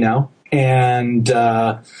Espino, and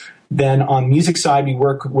then on music side, we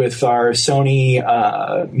work with our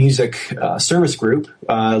Sony music service group,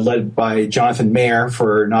 led by Jonathan Mayer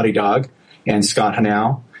for Naughty Dog and Scott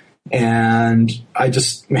Hanau. And I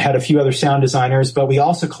just had a few other sound designers, but we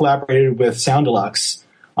also collaborated with Sound Deluxe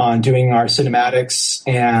on doing our cinematics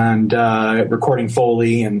and recording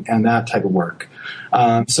Foley and that type of work.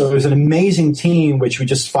 So it was an amazing team, which we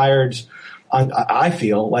just fired on, I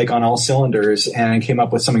feel like, on all cylinders, and came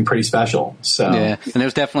up with something pretty special. So yeah, and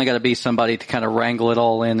there's definitely got to be somebody to kind of wrangle it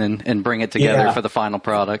all in and bring it together for the final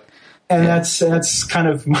product. And that's kind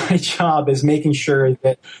of my job, is making sure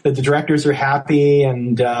that the directors are happy,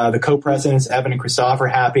 and the co-presidents Evan and Christoph are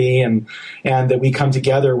happy, and that we come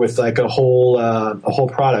together with like a whole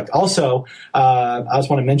product. Also, I just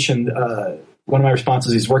want to mention one of my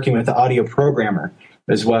responsibilities is working with the audio programmer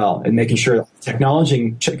as well, and making sure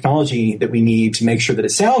technology that we need to make sure that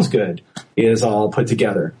it sounds good is all put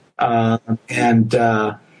together. And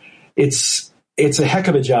it's a heck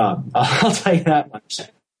of a job. I'll tell you that much.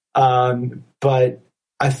 But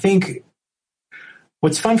I think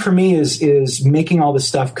what's fun for me is making all this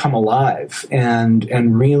stuff come alive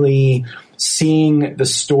and really seeing the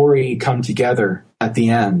story come together at the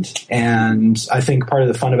end. And I think part of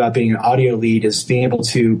the fun about being an audio lead is being able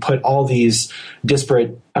to put all these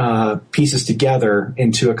disparate pieces together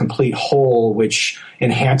into a complete whole, which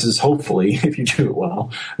enhances, hopefully, if you do it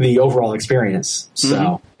well, the overall experience.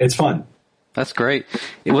 So It's fun. That's great.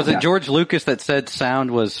 Was it George Lucas that said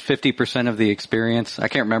sound was 50% of the experience? I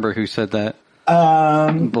can't remember who said that.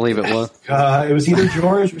 I believe it was. It was either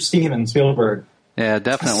George or Steven Spielberg. Yeah,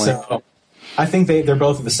 definitely. So I think they're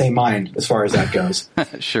both of the same mind as far as that goes.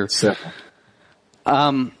 Sure. So.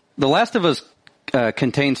 The Last of Us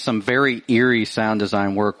contains some very eerie sound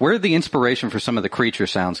design work. Where did the inspiration for some of the creature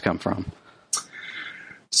sounds come from?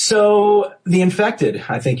 So The Infected,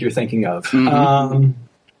 I think you're thinking of.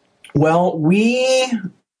 Well, we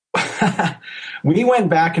went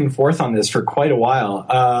back and forth on this for quite a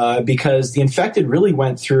while because The Infected really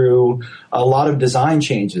went through a lot of design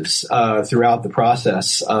changes throughout the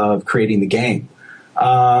process of creating the game.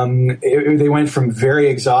 They went from very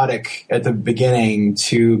exotic at the beginning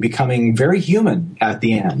to becoming very human at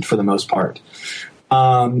the end, for the most part.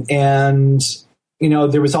 And,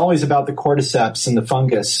 there was always about the cordyceps and the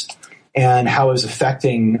fungus and how it was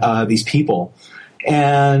affecting these people.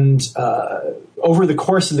 And over the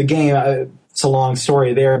course of the game, it's a long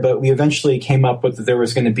story there, but we eventually came up with that there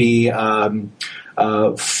was going to be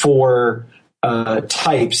 4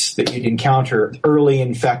 types that you'd encounter: early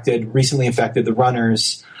infected, recently infected, the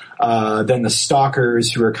runners, then the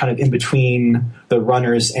stalkers, who are kind of in between the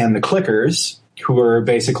runners and the clickers, who are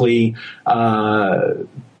basically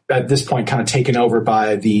at this point kind of taken over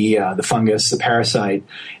by the fungus, the parasite,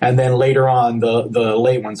 and then later on the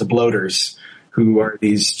late ones, the bloaters, who are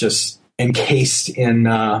these just encased in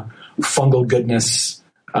fungal goodness,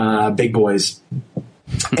 big boys.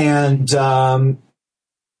 And, I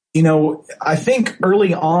think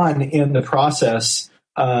early on in the process,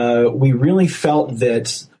 we really felt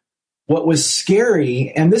that what was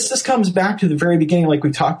scary, and this comes back to the very beginning, like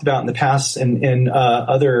we talked about in the past in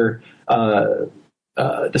other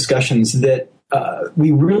discussions, that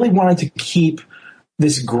we really wanted to keep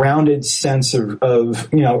this grounded sense of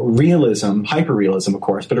realism, hyper-realism, of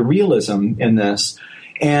course, but a realism in this.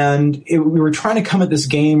 And we were trying to come at this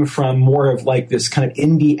game from more of like this kind of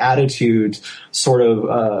indie attitude, sort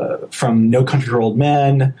of from No Country for Old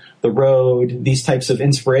Men, The Road, these types of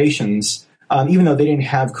inspirations. Even though they didn't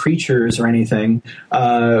have creatures or anything,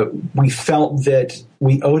 we felt that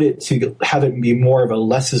we owed it to have it be more of a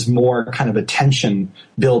less is more kind of attention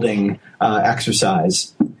building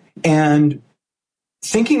exercise. And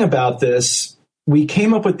thinking about this, we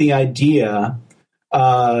came up with the idea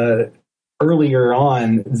earlier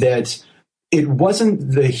on that it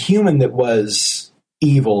wasn't the human that was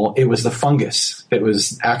evil, it was the fungus that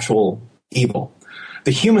was actual evil.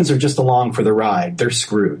 The humans are just along for the ride. They're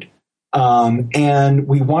screwed. And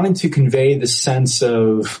we wanted to convey the sense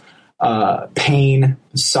of pain,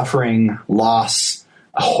 suffering, loss,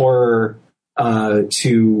 horror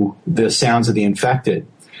to the sounds of the infected.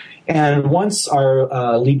 And once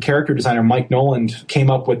our lead character designer, Mike Noland, came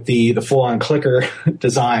up with the full-on clicker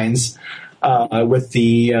designs with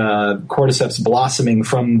the cordyceps blossoming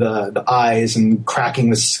from the eyes and cracking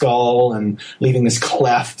the skull and leaving this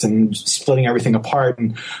cleft and splitting everything apart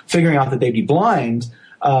and figuring out that they'd be blind,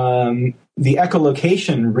 the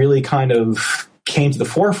echolocation really kind of came to the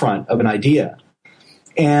forefront of an idea.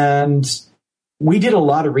 And we did a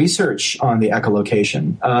lot of research on the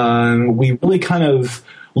echolocation. We really kind of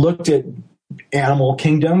looked at animal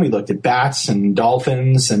kingdom. We looked at bats and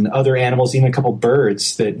dolphins and other animals, even a couple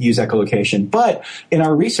birds that use echolocation. But in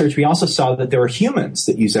our research, we also saw that there are humans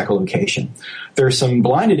that use echolocation. There are some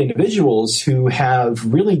blinded individuals who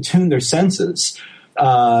have really tuned their senses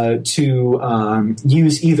to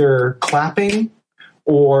use either clapping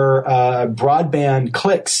or broadband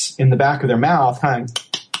clicks in the back of their mouth. I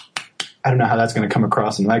don't know how that's going to come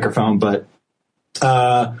across in the microphone, but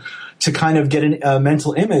to kind of get a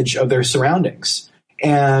mental image of their surroundings.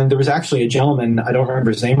 And there was actually a gentleman, I don't remember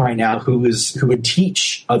his name right now, who would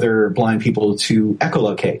teach other blind people to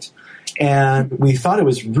echolocate. And we thought it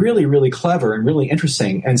was really, really clever and really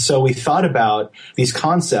interesting. And so we thought about these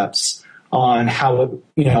concepts on how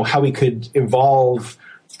we could evolve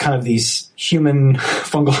kind of these human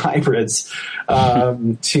fungal hybrids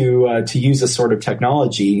to use this sort of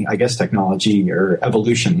technology or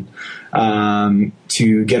evolution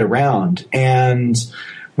to get around. And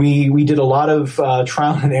we did a lot of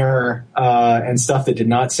trial and error and stuff that did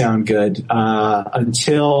not sound good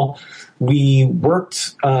until we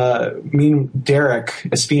worked. Me and Derek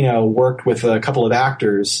Espino worked with a couple of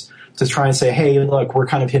actors to try and say, hey, look, we're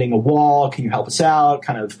kind of hitting a wall. Can you help us out?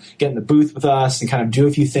 Kind of get in the booth with us and kind of do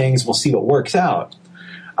a few things. We'll see what works out.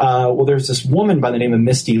 Well, there's this woman by the name of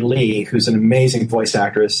Misty Lee, who's an amazing voice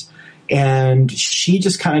actress. And she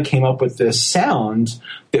just kind of came up with this sound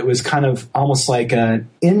that was kind of almost like an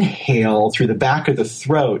inhale through the back of the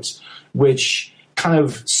throat, which kind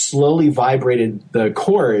of slowly vibrated the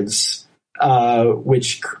cords,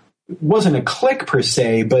 which wasn't a click per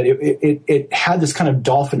se, but it had this kind of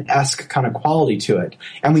dolphin-esque kind of quality to it.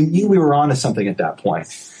 And we knew we were onto something at that point.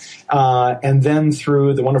 And then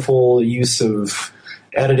through the wonderful use of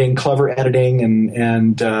editing, clever editing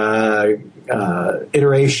and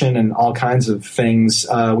iteration and all kinds of things,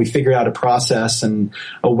 we figured out a process and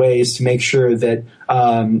ways to make sure that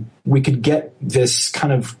we could get this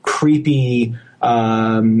kind of creepy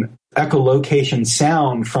echolocation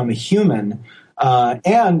sound from a human.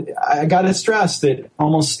 And I got to stress that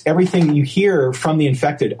almost everything you hear from the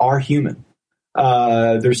infected are human.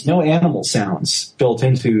 There's no animal sounds built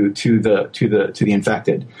into the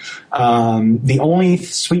infected. The only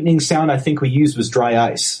sweetening sound I think we used was dry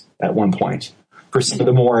ice at one point for some of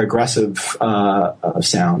the more aggressive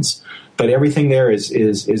sounds. But everything there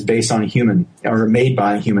is based on a human or made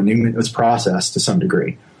by a human. It was processed to some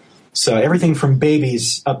degree. So everything from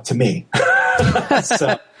babies up to me.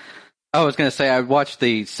 So. I was going to say, I watched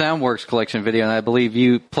the Soundworks collection video, and I believe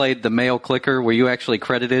you played the male clicker. Were you actually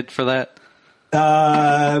credited for that?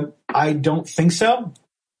 I don't think so,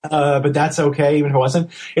 but that's okay, even if it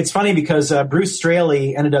wasn't. It's funny because Bruce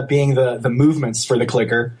Straley ended up being the movements for the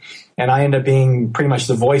clicker, and I ended up being pretty much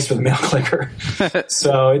the voice for the male clicker.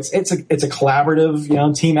 So it's a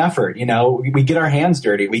collaborative, team effort. We get our hands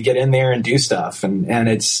dirty. We get in there and do stuff, and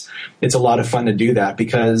it's a lot of fun to do that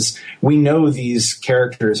because we know these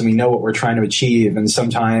characters and we know what we're trying to achieve, and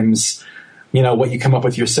sometimes what you come up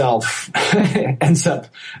with yourself ends up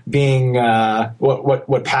being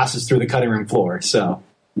what passes through the cutting room floor. So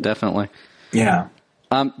definitely, yeah.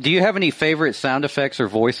 Do you have any favorite sound effects or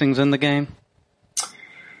voicings in the game?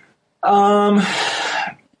 And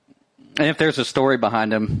if there's a story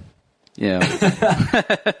behind them, yeah.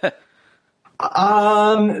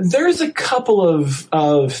 There's a couple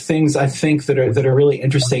of things I think that are really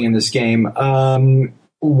interesting in this game.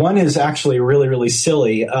 one is actually really, really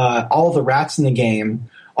silly. All the rats in the game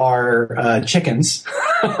are chickens,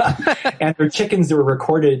 and they're chickens that were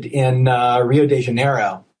recorded in Rio de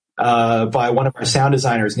Janeiro by one of our sound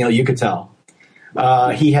designers, Neil Yucatel.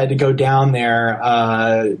 He had to go down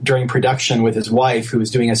there during production with his wife, who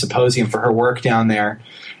was doing a symposium for her work down there.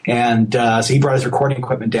 And so he brought his recording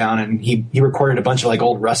equipment down, and he recorded a bunch of like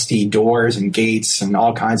old rusty doors and gates and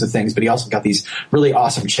all kinds of things. But he also got these really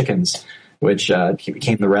awesome chickens, which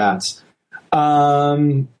became the rats.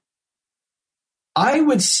 I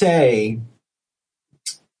would say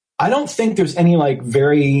I don't think there's any like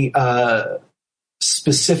very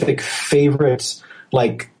specific favorite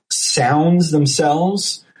like sounds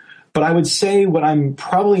themselves, but I would say what I'm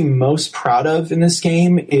probably most proud of in this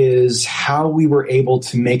game is how we were able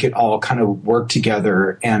to make it all kind of work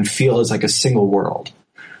together and feel as like a single world.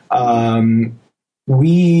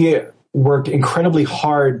 We worked incredibly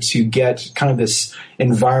hard to get kind of this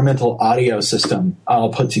environmental audio system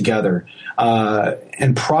all put together.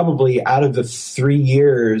 And probably out of the 3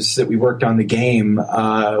 years that we worked on the game,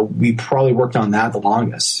 we probably worked on that the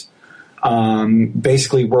longest.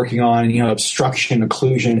 Basically working on, obstruction,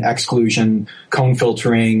 occlusion, exclusion, cone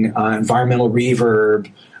filtering, environmental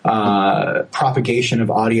reverb, propagation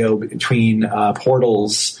of audio between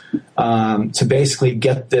portals, to basically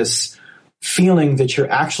get this feeling that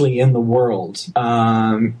you're actually in the world.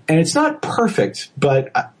 And it's not perfect,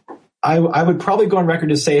 but I would probably go on record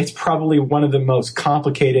to say it's probably one of the most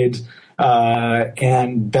complicated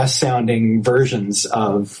and best sounding versions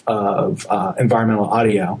of environmental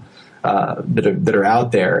audio that are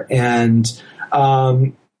out there. And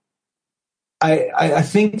I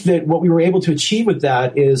think that what we were able to achieve with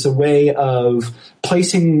that is a way of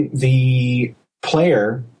placing the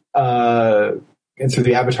player through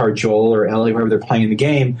the avatar Joel or Ellie, whoever they're playing the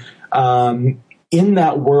game, in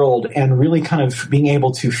that world, and really kind of being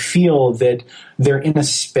able to feel that they're in a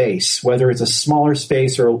space, whether it's a smaller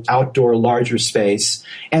space or outdoor larger space,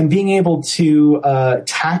 and being able to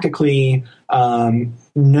tactically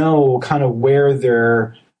know kind of where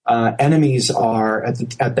their enemies are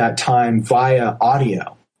at that time via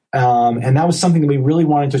audio. And that was something that we really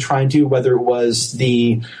wanted to try and do, whether it was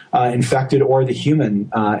the infected or the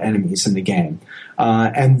human enemies in the game.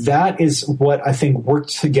 And that is what I think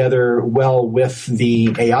worked together well with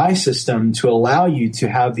the AI system to allow you to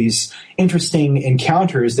have these interesting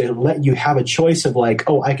encounters that let you have a choice of like,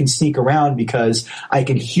 oh, I can sneak around because I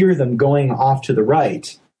can hear them going off to the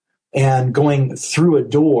right and going through a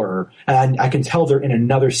door, and I can tell they're in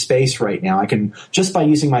another space right now. I can, just by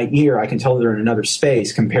using my ear, I can tell they're in another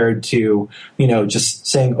space compared to, just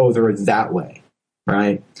saying, oh, they're that way,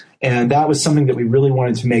 right? And that was something that we really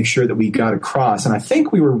wanted to make sure that we got across. And I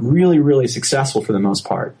think we were really, really successful for the most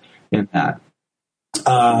part in that.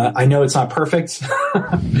 I know it's not perfect.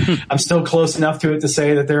 I'm still close enough to it to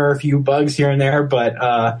say that there are a few bugs here and there, but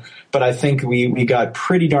I think we got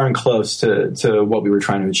pretty darn close to what we were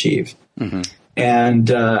trying to achieve. Mm-hmm.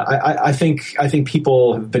 And I think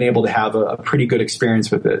people have been able to have a pretty good experience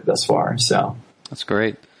with it thus far. So that's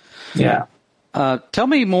great. Yeah. Tell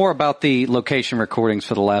me more about the location recordings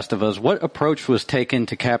for The Last of Us. What approach was taken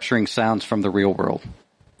to capturing sounds from the real world?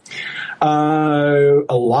 A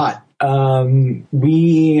lot.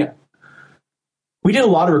 We did a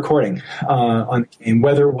lot of recording on the game,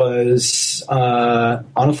 whether it was on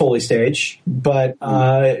a Foley stage, but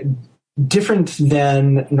different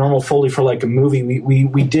than normal Foley for like a movie.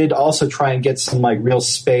 We did also try and get some like real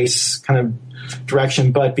space kind of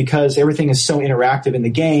direction, but because everything is so interactive in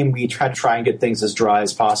the game, we try and get things as dry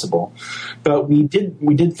as possible. But we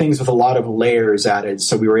did things with a lot of layers added,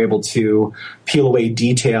 so we were able to peel away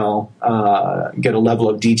detail, get a level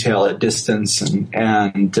of detail at distance,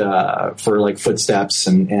 and for like footsteps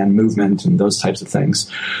and movement and those types of things.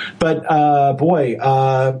 But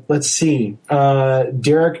let's see.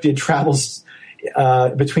 Derek did travels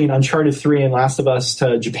between Uncharted 3 and Last of Us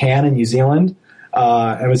to Japan and New Zealand.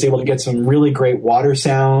 And was able to get some really great water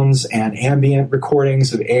sounds and ambient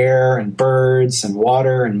recordings of air and birds and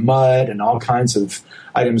water and mud and all kinds of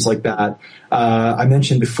items like that. I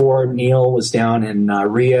mentioned before, Neil was down in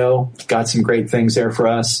Rio, got some great things there for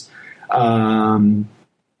us.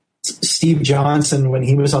 Steve Johnson, when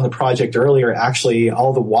he was on the project earlier, actually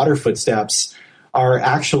all the water footsteps are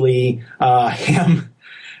actually him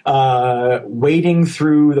wading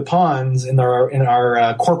through the ponds in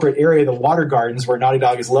our corporate area, the water gardens where Naughty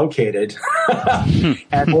Dog is located,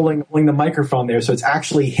 and holding the microphone there. So it's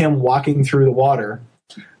actually him walking through the water.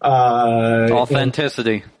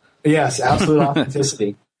 Authenticity. Yes, absolute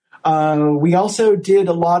authenticity. We also did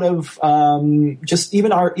a lot of just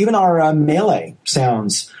even our melee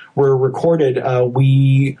sounds were recorded.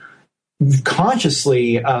 We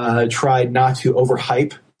consciously tried not to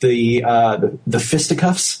overhype the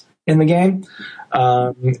fisticuffs in the game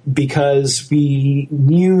because we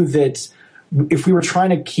knew that if we were trying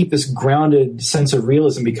to keep this grounded sense of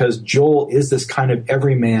realism, because Joel is this kind of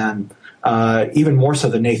everyman, even more so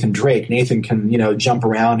than Nathan Drake. Nathan can, jump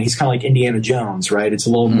around. He's kind of like Indiana Jones, right? It's a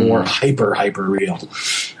little more hyper real.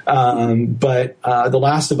 But The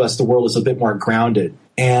Last of Us, the world is a bit more grounded.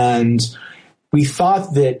 And we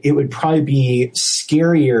thought that it would probably be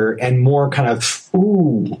scarier and more kind of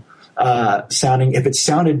sounding if it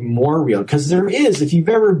sounded more real. Because there is, if you've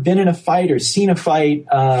ever been in a fight or seen a fight,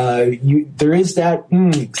 there is that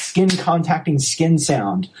skin contacting skin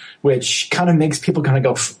sound, which kind of makes people kind of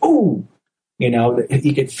go, ooh,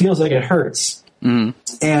 it feels like it hurts. Mm.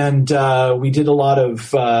 And we did a lot of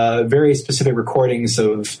very specific recordings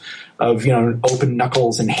of open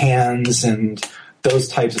knuckles and hands and those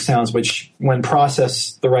types of sounds, which when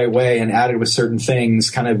processed the right way and added with certain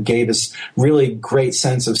things kind of gave us really great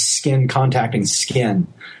sense of skin contacting skin,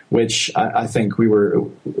 which I think Derek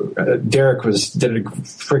did a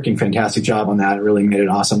freaking fantastic job on that. It really made it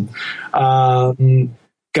awesome. I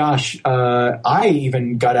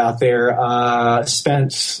even got out there,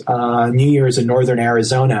 spent New Year's in northern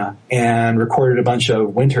Arizona and recorded a bunch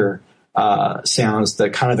of winter sounds,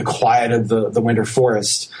 the kind of the quiet of the winter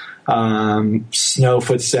forest. Snow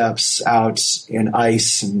footsteps out in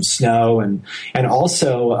ice and snow, and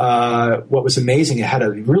also what was amazing, it had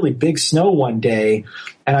a really big snow one day,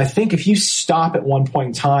 and I think if you stop at one point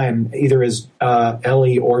in time, either as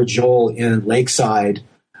Ellie or Joel in Lakeside,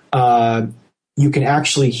 you can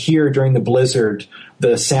actually hear during the blizzard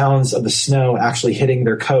the sounds of the snow actually hitting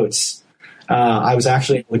their coats. I was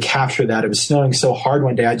actually able to capture that. It was snowing so hard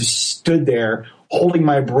one day, I just stood there holding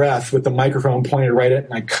my breath with the microphone pointed right at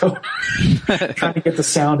my coat, trying to get the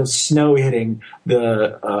sound of snow hitting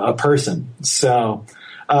a person. So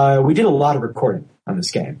we did a lot of recording on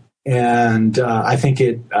this game, and I think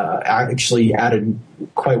it actually added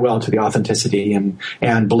quite well to the authenticity and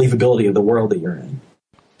believability of the world that you're in.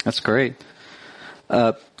 That's great.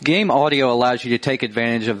 Game audio allows you to take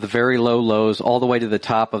advantage of the very low lows all the way to the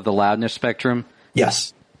top of the loudness spectrum.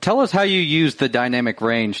 Yes. Tell us how you use the dynamic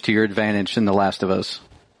range to your advantage in The Last of Us.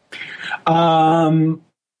 That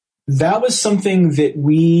was something that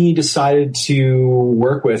we decided to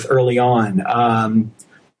work with early on.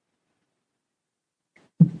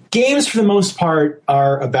 Games, for the most part,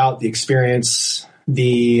 are about the experience.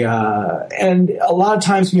 And a lot of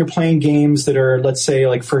times when you're playing games that are, let's say,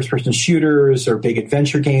 like first-person shooters or big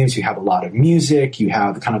adventure games, you have a lot of music, you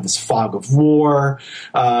have kind of this fog of war,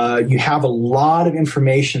 you have a lot of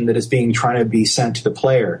information that is trying to be sent to the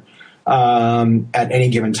player at any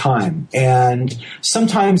given time. And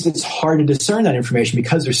sometimes it's hard to discern that information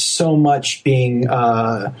because there's so much being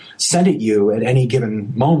sent at you at any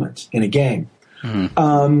given moment in a game.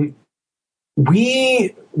 Mm-hmm.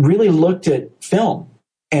 We really looked at film,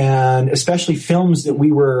 and especially films that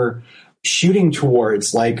we were shooting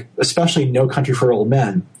towards, like especially No Country for Old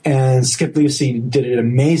Men. And Skip Busey did an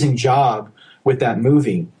amazing job with that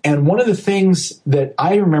movie. And one of the things that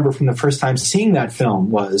I remember from the first time seeing that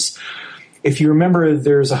film was, if you remember,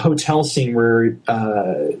 there's a hotel scene where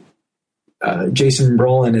Jason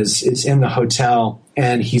Brolin is in the hotel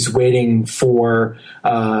and he's waiting for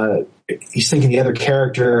he's thinking the other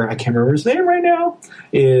character, I can't remember his name right now,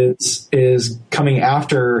 is coming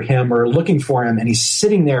after him or looking for him, and he's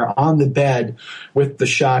sitting there on the bed with the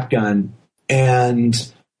shotgun,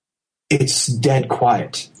 and it's dead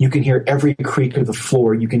quiet. You can hear every creak of the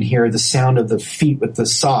floor. You can hear the sound of the feet with the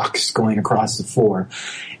socks going across the floor.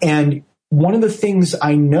 And one of the things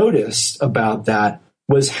I noticed about that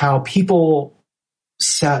was how people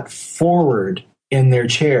sat forward in their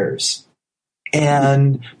chairs,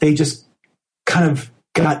 and they just kind of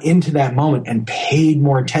got into that moment and paid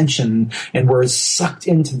more attention and were sucked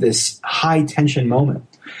into this high tension moment.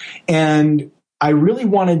 And I really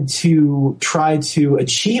wanted to try to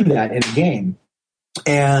achieve that in a game.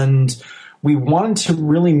 And we wanted to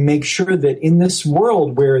really make sure that in this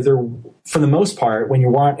world where there, for the most part, when you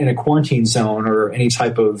weren't in a quarantine zone or any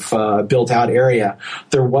type of built out area,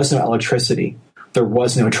 there was no electricity. There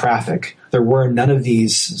was no traffic. There were none of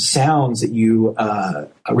these sounds that you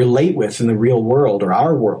relate with in the real world or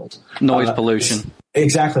our world. Noise pollution.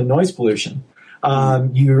 Exactly, noise pollution.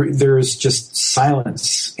 There's just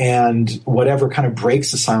silence, and whatever kind of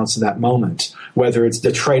breaks the silence of that moment, whether it's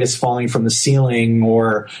detritus falling from the ceiling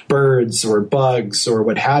or birds or bugs or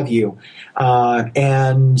what have you.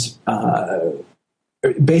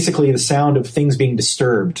 basically the sound of things being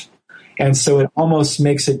disturbed. And so it almost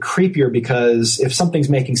makes it creepier, because if something's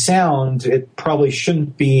making sound, it probably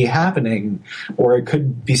shouldn't be happening, or it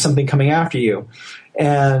could be something coming after you.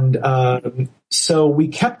 And so we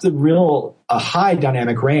kept a high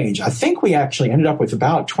dynamic range. I think we actually ended up with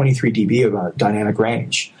about 23 dB of dynamic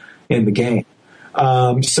range in the game.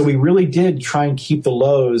 So we really did try and keep the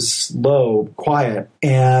lows low, quiet,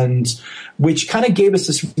 and which kind of gave us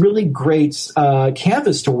this really great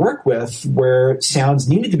canvas to work with, where sounds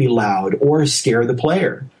needed to be loud or scare the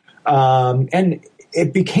player. And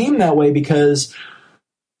it became that way because,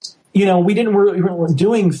 we weren't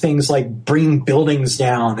doing things like bringing buildings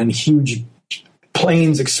down and huge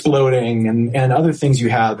planes exploding and other things you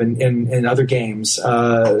have in other games.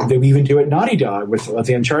 That we even do at Naughty Dog with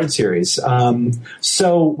the Uncharted series.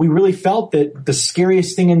 So we really felt that the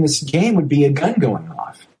scariest thing in this game would be a gun going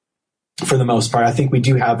off. For the most part, I think we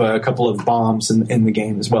do have a couple of bombs in the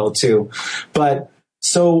game as well too. But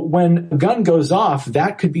so when a gun goes off,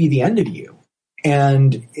 that could be the end of you.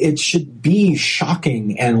 And it should be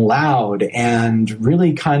shocking and loud and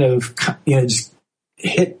really kind of, just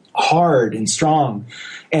hit hard and strong.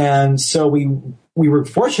 And so we were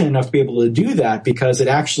fortunate enough to be able to do that, because it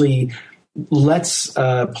actually lets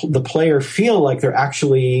the player feel like they're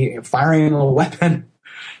actually firing a weapon,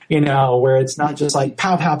 where it's not just like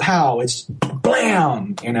pow, pow, pow, it's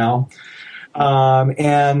blam,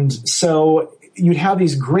 and so you'd have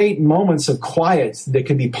these great moments of quiet that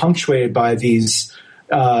could be punctuated by these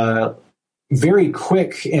very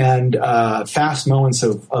quick and fast moments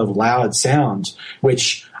of loud sound,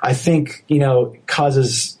 which I think,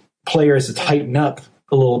 causes players to tighten up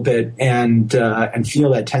a little bit and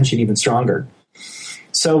feel that tension even stronger.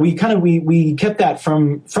 So we kept that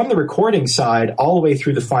from the recording side all the way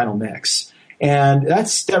through the final mix. And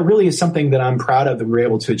that really is something that I'm proud of that we were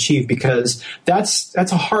able to achieve, because that's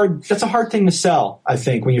a hard thing to sell, I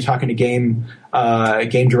think, when you're talking to game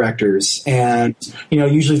directors. And,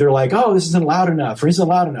 usually they're like, oh, this isn't loud enough, or isn't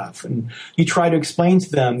loud enough. And you try to explain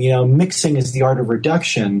to them, mixing is the art of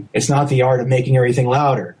reduction. It's not the art of making everything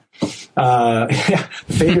louder.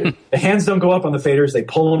 The hands don't go up on the faders, they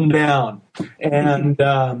pull them down.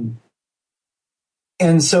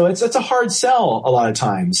 And so it's a hard sell a lot of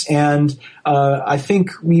times. And I think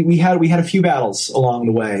we had a few battles along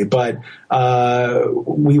the way, but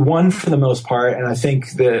we won for the most part. And I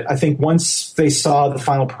think once they saw the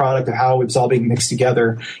final product of how it was all being mixed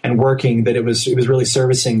together and working, that it was really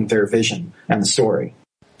servicing their vision and the story.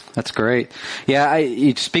 That's great. Yeah,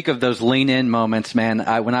 you speak of those lean-in moments, man.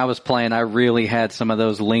 When I was playing, I really had some of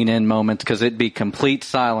those lean-in moments, because it'd be complete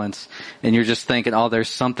silence, and you're just thinking, oh, there's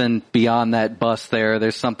something beyond that bus there.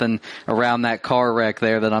 There's something around that car wreck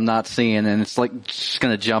there that I'm not seeing, and it's like just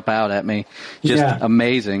going to jump out at me. Just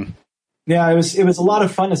amazing. Yeah, it was a lot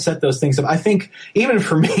of fun to set those things up. I think even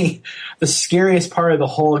for me, the scariest part of the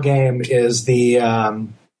whole game is the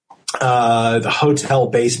hotel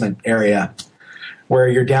basement area, where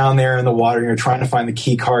you're down there in the water and you're trying to find the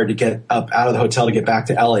key card to get up out of the hotel to get back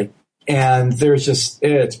to Ellie. And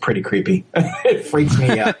it's pretty creepy. It freaks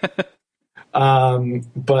me out.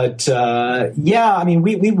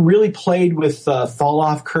 We really played with fall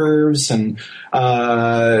off curves and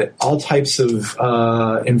all types of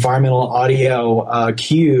environmental audio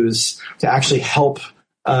cues to actually help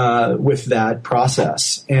with that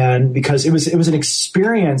process. And because it was an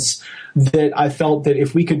experience that I felt that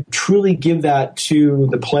if we could truly give that to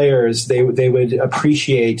the players, they would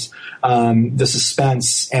appreciate the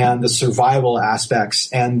suspense and the survival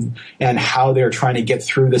aspects and how they're trying to get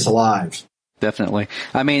through this alive. Definitely.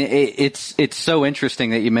 I mean, it's so interesting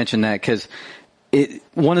that you mentioned that, because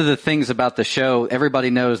one of the things about the show, everybody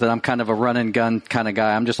knows that I'm kind of a run and gun kind of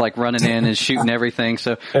guy. I'm just like running in and shooting everything.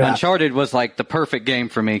 So Uncharted was like the perfect game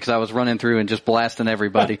for me, because I was running through and just blasting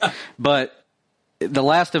everybody. But The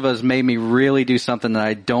Last of Us made me really do something that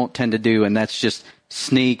I don't tend to do, and that's just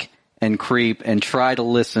sneak and creep and try to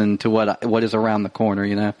listen to what is around the corner.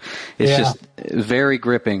 It's just very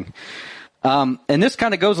gripping. And this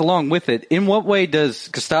kind of goes along with it. In what way does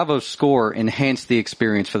Gustavo's score enhance the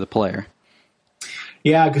experience for the player?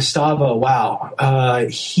 Yeah, Gustavo, wow.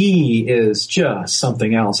 He is just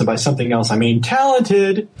something else. And by something else, I mean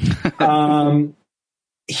talented. It's kind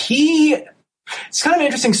of an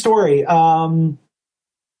interesting story. I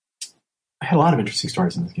had a lot of interesting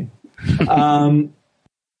stories in this game.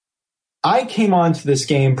 I came onto this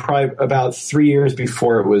game probably about 3 years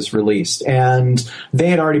before it was released, and they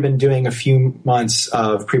had already been doing a few months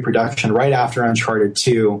of pre-production right after Uncharted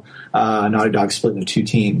 2. Naughty Dog split into two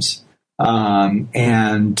teams.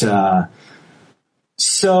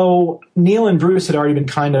 So Neil and Bruce had already been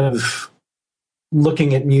kind of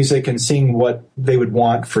looking at music and seeing what they would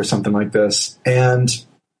want for something like this. And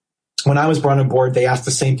when I was brought on board, they asked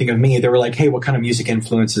the same thing of me. They were like, hey, what kind of music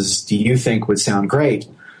influences do you think would sound great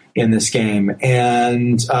in this game?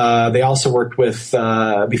 And they also worked with,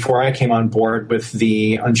 before I came on board, with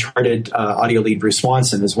the Uncharted audio lead, Bruce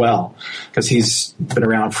Swanson, as well, because he's been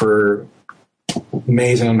around for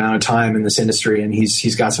amazing amount of time in this industry, and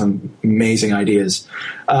he's got some amazing ideas.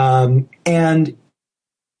 And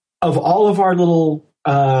of all of our little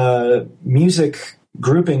music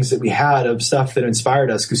groupings that we had of stuff that inspired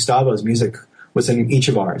us, Gustavo's music was in each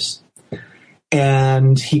of ours.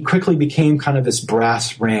 And he quickly became kind of this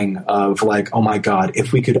brass ring of like, oh my God,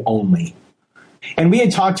 if we could only. And we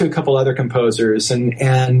had talked to a couple other composers, and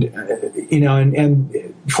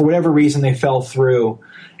for whatever reason they fell through,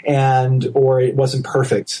 or it wasn't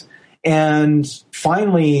perfect. And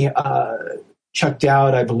finally, Chuck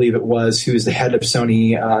Dowd, I believe it was, who is the head of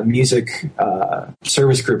Sony music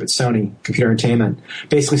service group at Sony Computer Entertainment,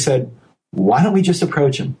 basically said, why don't we just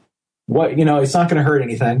approach him? It's not going to hurt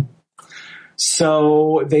anything.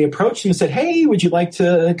 So they approached him and said, hey, would you like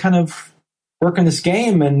to kind of work on this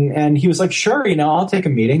game? And he was like, sure, I'll take a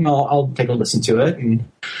meeting. I'll take a listen to it. And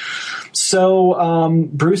so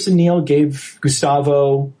Bruce and Neil gave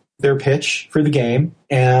Gustavo their pitch for the game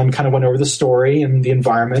and kind of went over the story and the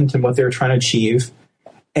environment and what they were trying to achieve.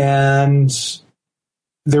 And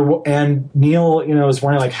Neil, was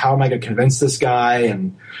wondering like, how am I going to convince this guy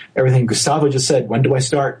and everything? Gustavo just said, when do I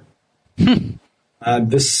start?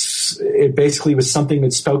 It basically was something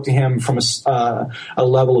that spoke to him from a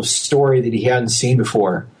level of story that he hadn't seen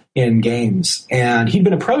before in games. And he'd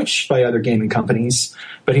been approached by other gaming companies,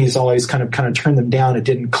 but he's always kind of turned them down. It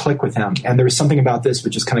didn't click with him. And there was something about this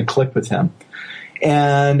which just kind of clicked with him.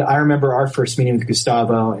 And I remember our first meeting with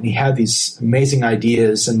Gustavo, and he had these amazing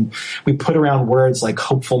ideas, and we put around words like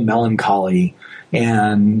hopeful melancholy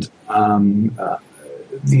and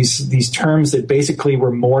these terms that basically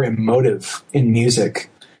were more emotive in music.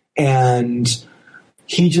 And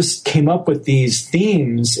he just came up with these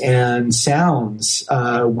themes and sounds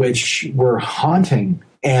which were haunting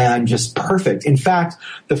and just perfect. In fact,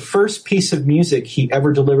 the first piece of music he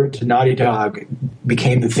ever delivered to Naughty Dog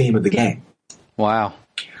became the theme of the game. Wow.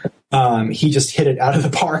 He just hit it out of the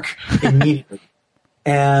park immediately.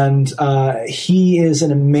 And he is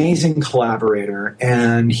an amazing collaborator,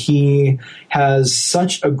 and he has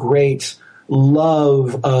such a great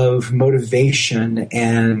love of motivation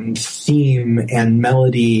and theme and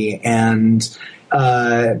melody, and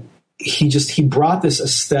he brought this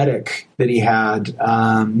aesthetic that he had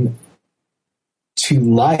to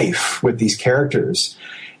life with these characters.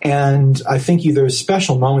 And I think there's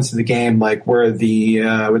special moments in the game, like where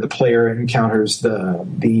the player encounters the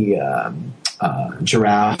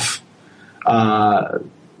giraffe,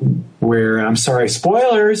 where, I'm sorry,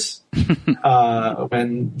 spoilers,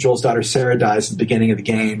 when Joel's daughter Sarah dies at the beginning of the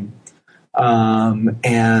game,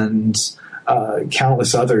 and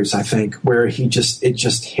countless others, I think, where it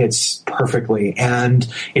just hits perfectly. And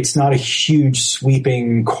it's not a huge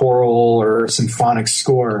sweeping choral or symphonic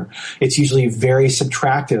score. It's usually very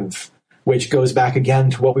subtractive, which goes back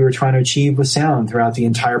again to what we were trying to achieve with sound throughout the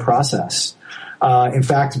entire process. In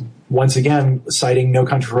fact, once again, citing No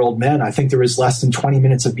Country for Old Men, I think there was less than 20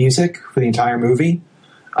 minutes of music for the entire movie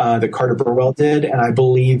that Carter Burwell did, and I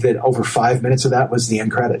believe that over 5 minutes of that was the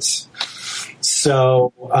end credits.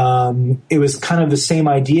 So it was kind of the same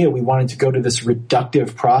idea. We wanted to go to this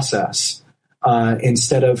reductive process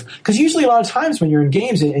instead of, because usually a lot of times when you're in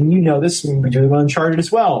games, and you know this, we do it on Uncharted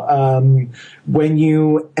as well, when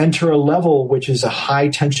you enter a level which is a high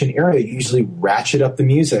tension area, you usually ratchet up the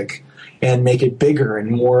music and make it bigger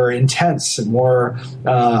and more intense and more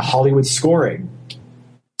Hollywood scoring.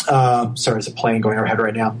 Sorry, there's a plane going overhead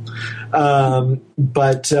right now.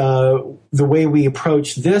 But the way we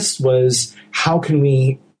approached this was, how can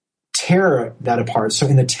we tear that apart? So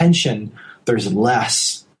in the tension, there's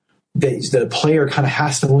less. The player kind of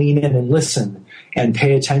has to lean in and listen and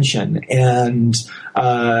pay attention. And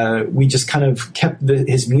we just kind of kept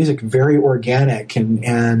his music very organic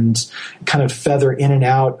and kind of feather in and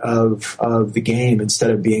out of the game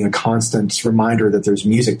instead of being a constant reminder that there's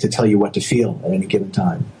music to tell you what to feel at any given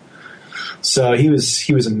time. So he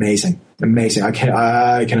was amazing. I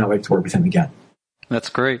cannot wait to work with him again. That's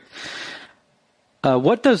great.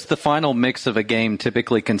 What does the final mix of a game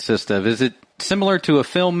typically consist of? Is it similar to a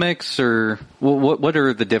film mix, or what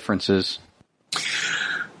are the differences?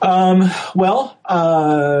 Well,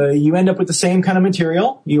 you end up with the same kind of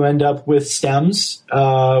material. You end up with stems.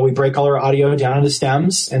 We break all our audio down into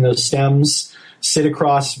stems, and those stems sit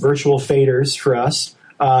across virtual faders for us.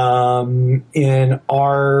 In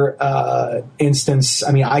our instance,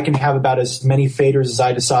 I mean, I can have about as many faders as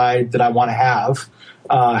I decide that I want to have,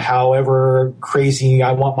 however crazy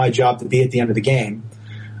I want my job to be at the end of the game.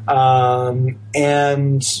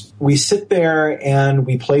 And we sit there and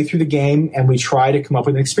we play through the game and we try to come up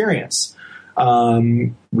with an experience.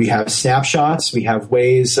 We have snapshots. We have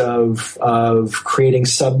ways of creating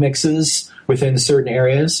submixes within certain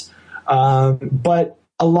areas. But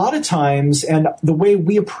a lot of times, and the way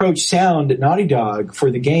we approach sound at Naughty Dog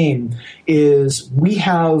for the game is we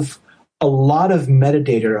have a lot of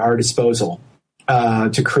metadata at our disposal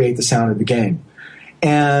to create the sound of the game.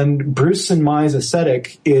 And Bruce and Mai's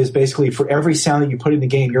aesthetic is basically for every sound that you put in the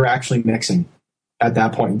game, you're actually mixing at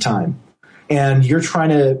that point in time. And you're trying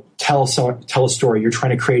to tell a story. You're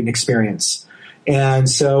trying to create an experience. And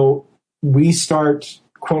so we start,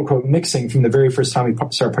 quote unquote, mixing from the very first time we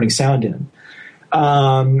start putting sound in.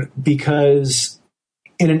 Because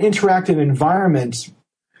in an interactive environment,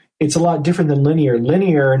 it's a lot different than linear.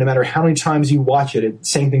 Linear, no matter how many times you watch it,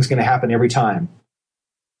 same thing's going to happen every time.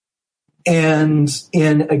 And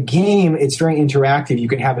in a game, it's very interactive. You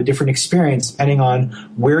can have a different experience depending on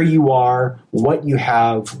where you are, what you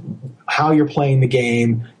have, how you're playing the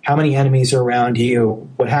game, how many enemies are around you,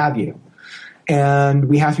 what have you. And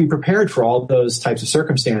we have to be prepared for all those types of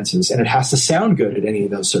circumstances, and it has to sound good at any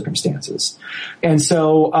of those circumstances. And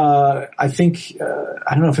so I think,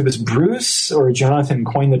 I don't know if it was Bruce or Jonathan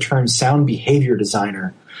coined the term sound behavior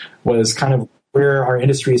designer, was kind of where our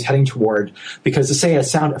industry is heading toward, because to say a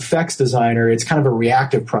sound effects designer, it's kind of a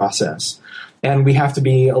reactive process. And we have to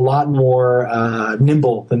be a lot more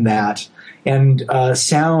nimble than that. And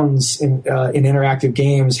sounds in interactive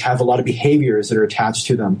games have a lot of behaviors that are attached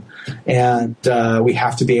to them. And we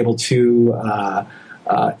have to be able to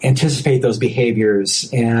anticipate those behaviors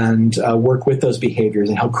and work with those behaviors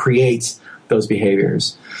and help create those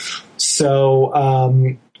behaviors.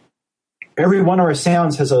 So every one of our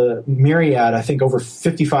sounds has a myriad, I think over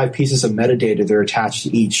 55 pieces of metadata that are attached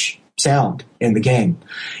to each sound in the game.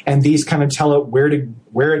 And these kind of tell it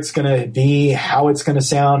where it's going to be, how it's going to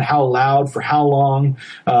sound, how loud, for how long,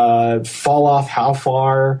 fall off how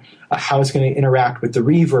far, how it's going to interact with the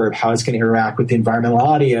reverb, how it's going to interact with the environmental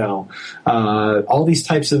audio, all these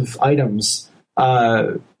types of items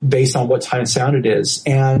based on what type of sound it is.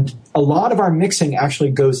 And a lot of our mixing actually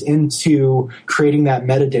goes into creating that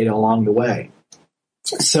metadata along the way.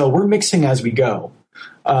 So we're mixing as we go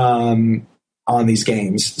on these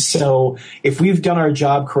games. So if we've done our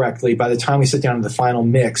job correctly, by the time we sit down to the final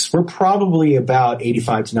mix, we're probably about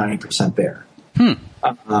 85 to 90% there.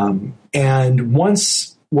 And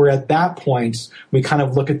once we're at that point, we kind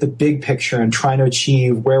of look at the big picture and try to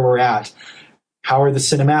achieve where we're at. How are the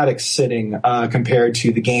cinematics sitting compared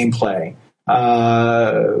to the gameplay?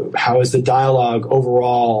 How is the dialogue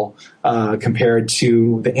overall compared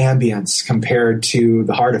to the ambience, compared to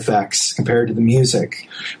the hard effects, compared to the music?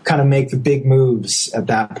 Kind of make the big moves at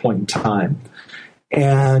that point in time.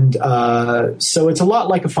 And so it's a lot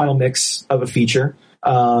like a final mix of a feature,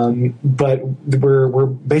 but we're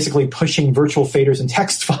basically pushing virtual faders and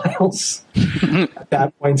text files at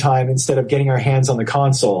that point in time instead of getting our hands on the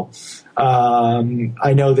console.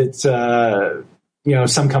 I know that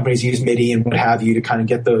some companies use MIDI and what have you to kind of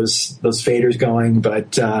get those faders going,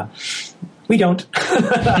 but we don't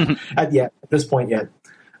at this point yet.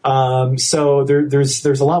 So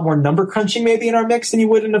there's a lot more number crunching maybe in our mix than you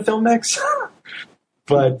would in a film mix,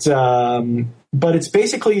 but it's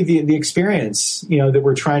basically the experience that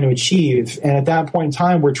we're trying to achieve, and at that point in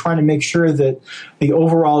time, we're trying to make sure that the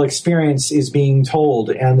overall experience is being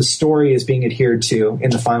told and the story is being adhered to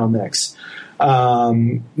in the final mix.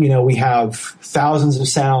 We have thousands of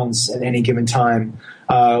sounds at any given time,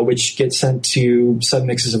 which get sent to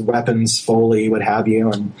submixes of weapons, Foley, what have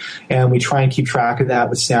you, and we try and keep track of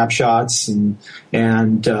that with snapshots, and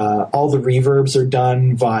all the reverbs are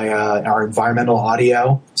done via our environmental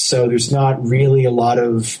audio. So there's not really a lot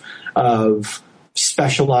of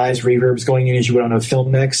specialized reverbs going in as you would on a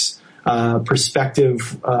film mix.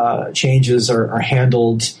 Perspective changes are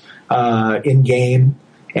handled in game,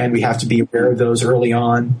 and we have to be aware of those early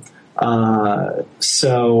on.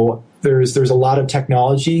 So there's a lot of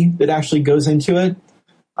technology that actually goes into it.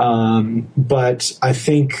 But I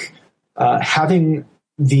think having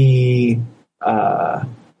the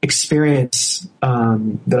experience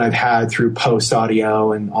that I've had through post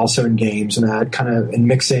audio and also in games and that kind of in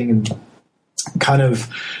mixing and kind of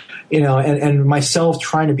and myself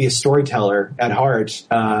trying to be a storyteller at heart.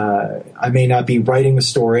 I may not be writing the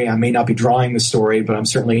story, I may not be drawing the story, but I'm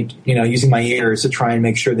certainly, using my ears to try and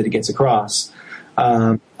make sure that it gets across.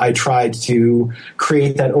 I tried to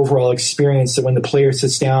create that overall experience that when the player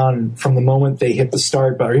sits down from the moment they hit the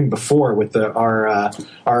start, but even before with our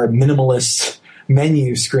minimalist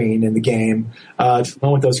menu screen in the game, to the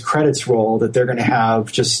moment those credits roll, that they're going to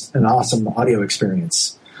have just an awesome audio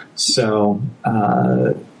experience. So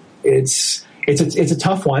it's a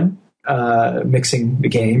tough one, mixing the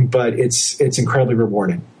game, but it's incredibly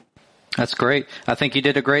rewarding. That's great. I think you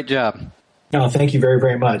did a great job. No, thank you very,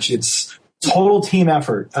 very much. It's total team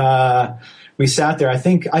effort. We sat there. I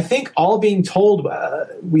think all being told,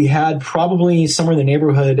 we had probably somewhere in the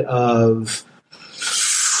neighborhood of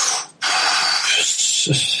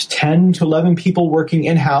 10 to 11 people working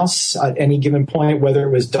in-house at any given point, whether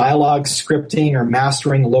it was dialogue, scripting, or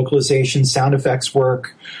mastering, localization, sound effects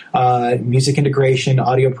work, music integration,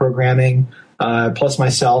 audio programming, plus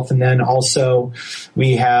myself. And then also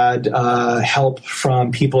we had help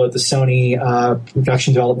from people at the Sony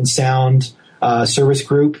Production Development Sound service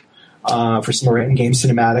group for some of our in-game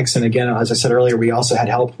cinematics. And again, as I said earlier, we also had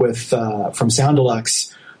help with from Sound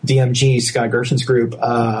Deluxe, DMG, Scott Gerson's group,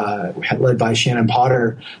 led by Shannon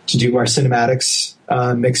Potter, to do our cinematics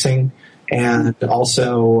mixing, and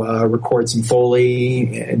also record some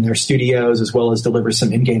Foley in their studios, as well as deliver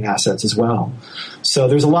some in-game assets as well. So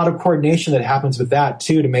there's a lot of coordination that happens with that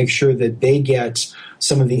too, to make sure that they get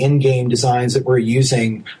some of the in-game designs that we're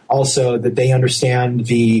using, also that they understand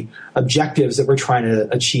the objectives that we're trying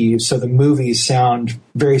to achieve. So the movies sound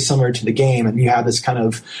very similar to the game, and you have this kind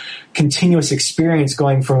of continuous experience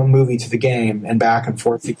going from a movie to the game and back and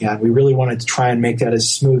forth again. We really wanted to try and make that as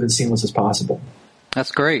smooth and seamless as possible.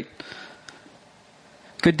 That's great.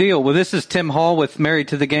 Good deal. Well, this is Tim Hall with Married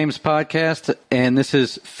to the Games podcast, and this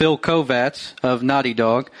is Phil Kovacs of Naughty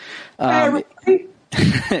Dog.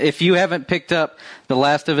 If you haven't picked up The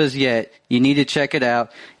Last of Us yet, you need to check it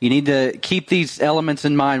out. You need to keep these elements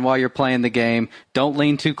in mind while you're playing the game. Don't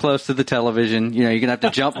lean too close to the television. You know, you're going to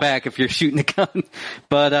have to jump back if you're shooting a gun.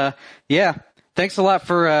 But, yeah, thanks a lot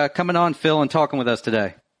for coming on, Phil, and talking with us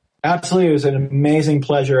today. Absolutely. It was an amazing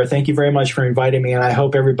pleasure. Thank you very much for inviting me, and I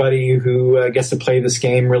hope everybody who gets to play this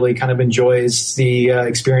game really kind of enjoys the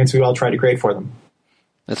experience we all try to create for them.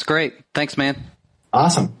 That's great. Thanks, man.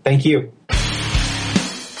 Awesome. Thank you.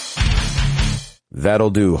 That'll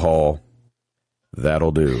do, Hall.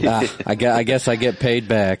 That'll do. I guess I get paid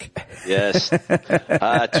back. Yes.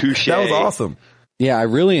 Touche. That was awesome. Yeah, I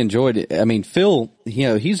really enjoyed it. I mean, Phil, you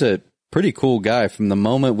know, he's a pretty cool guy. From the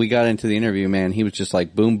moment we got into the interview, man, he was just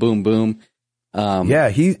like boom, boom, boom. Yeah,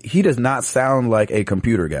 he does not sound like a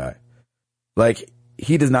computer guy. Like,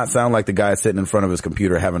 he does not sound like the guy sitting in front of his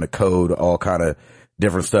computer having to code all kind of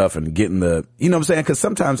different stuff and getting the, you know what I'm saying? Cause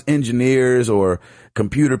sometimes engineers or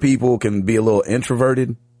computer people can be a little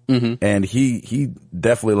introverted. Mm-hmm. And he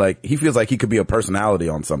definitely, like, he feels like he could be a personality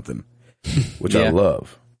on something, which I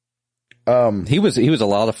love. He was a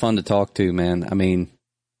lot of fun to talk to, man. I mean,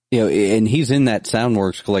 you know, and he's in that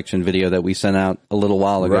Soundworks collection video that we sent out a little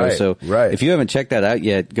while ago. Right, so right. If you haven't checked that out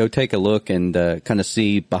yet, go take a look and kind of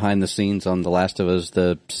see behind the scenes on The Last of Us,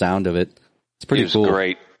 the sound of it. It's pretty cool. It was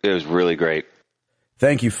great. It was really great.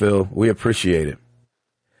 Thank you, Phil. We appreciate it.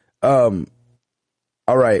 All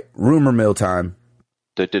right, rumor mill time.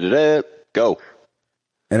 Go.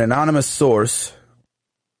 An anonymous source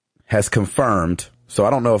has confirmed, so I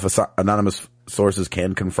don't know if anonymous sources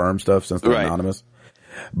can confirm stuff since they're anonymous,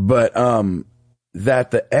 but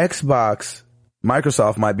that the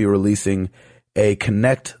Microsoft might be releasing a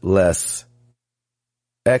Kinect-less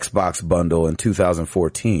Xbox bundle in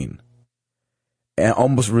 2014, and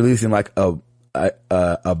almost releasing like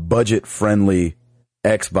a budget-friendly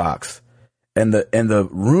Xbox. And the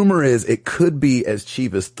rumor is it could be as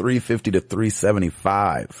cheap as $350 to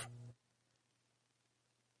 $375.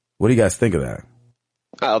 What do you guys think of that?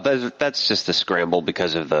 Oh, that's just a scramble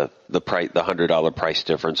because of the price, the $100 price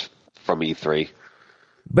difference from E3.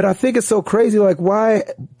 But I think it's so crazy. Like, why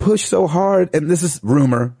push so hard? And this is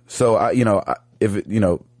rumor, so if it,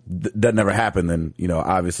 that never happened, then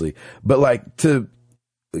obviously. But like, to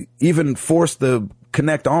even force the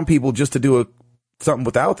Kinect on people just to do something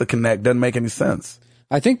without the Kinect doesn't make any sense.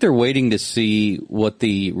 I think they're waiting to see what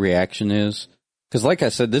the reaction is. Because like I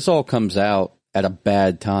said, this all comes out at a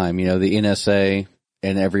bad time. The NSA,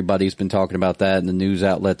 and everybody's been talking about that, and the news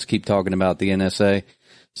outlets keep talking about the NSA.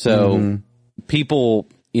 So people,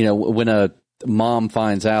 when a mom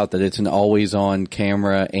finds out that it's an always-on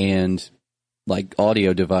camera and like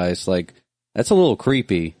audio device, like, that's a little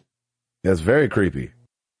creepy. That's very creepy.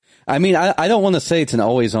 I mean, I don't want to say it's an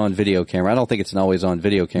always-on video camera. I don't think it's an always-on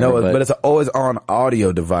video camera. No, but it's an always-on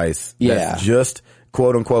audio device that's just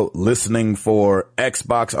quote unquote listening for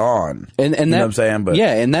Xbox on. And you know what I'm saying? But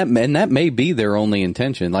yeah, and that may be their only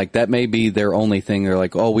intention. Like that may be their only thing. They're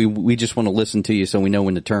like, oh, we just want to listen to you so we know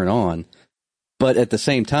when to turn on. But at the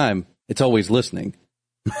same time, it's always listening.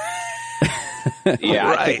 Yeah,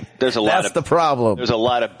 right. I think there's a lot That's the problem. There's a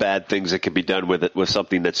lot of bad things that could be done with it, with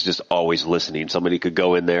something that's just always listening. Somebody could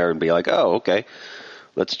go in there and be like, "Oh, okay,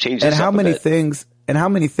 let's change this." And how up a many bit. things? And how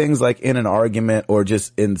many things, like in an argument or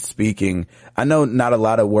just in speaking? I know not a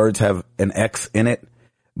lot of words have an X in it,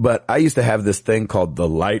 but I used to have this thing called the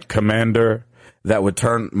light commander that would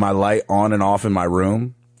turn my light on and off in my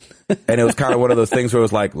room. And it was kind of one of those things where it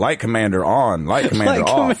was like light commander on, light commander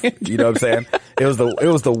off. You know what I'm saying? It was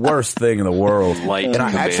the worst thing in the world. Light and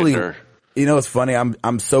I actually, commander. you know, it's funny.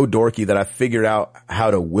 I'm so dorky that I figured out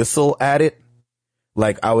how to whistle at it.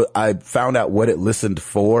 Like I found out what it listened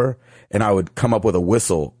for, and I would come up with a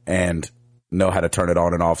whistle and know how to turn it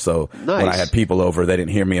on and off. So when I had people over, they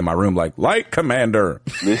didn't hear me in my room like light commander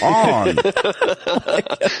on. But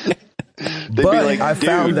like, I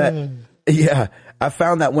found that, yeah, I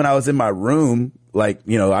found that when I was in my room, like,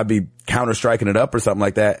 you know, I'd be counter-striking it up or something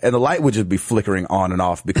like that, and the light would just be flickering on and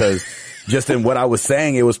off because just in what I was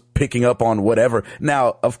saying, it was picking up on whatever.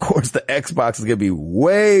 Now, of course, the Xbox is going to be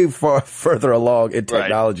way far further along in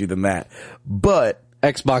technology than that, but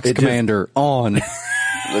Xbox Commander on.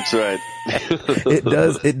 That's right.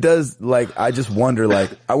 it does, like, I just wonder,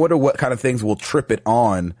 like, I wonder what kind of things will trip it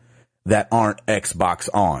on that aren't Xbox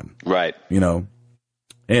on. Right. You know?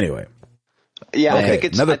 Anyway. Yeah, Okay,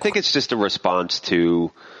 I think it's just a response to,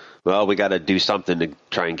 well, we got to do something to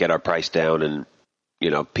try and get our price down, and you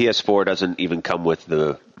know, PS4 doesn't even come with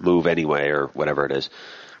the Move anyway, or whatever it is.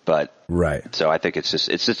 But right. So I think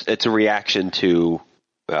it's a reaction to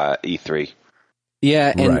E3.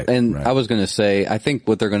 Yeah, and right. I was going to say, I think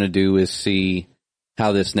what they're going to do is see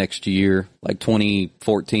how this next year, like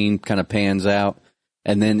 2014, kind of pans out,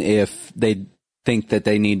 and then if they think that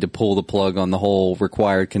they need to pull the plug on the whole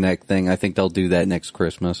required Kinect thing, I think they'll do that next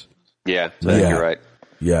Christmas. Yeah, you're right.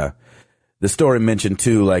 Yeah. The story mentioned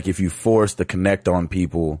too, like if you force the Kinect on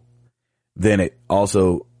people, then it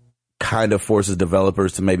also kind of forces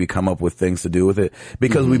developers to maybe come up with things to do with it.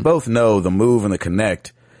 Because we both know the Move and the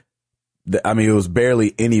Kinect, I mean, it was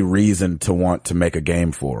barely any reason to want to make a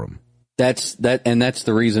game for them. That's the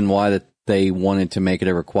reason why that they wanted to make it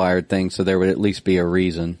a required thing, so there would at least be a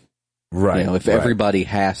reason. Right. You know, if everybody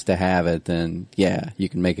has to have it, then yeah, you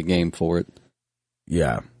can make a game for it.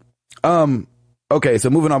 Yeah. Okay, so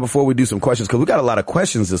moving on before we do some questions, because we got a lot of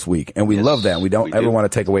questions this week, and we love that. We don't ever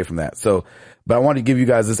want to take away from that. So, but I wanted to give you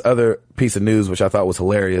guys this other piece of news, which I thought was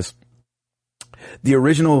hilarious. The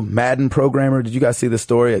original Madden programmer, did you guys see this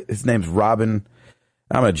story? His name's Robin.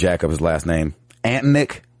 I'm going to jack up his last name.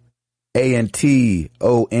 Antonick. Antonick.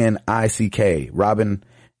 Robin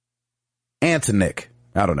Antonick.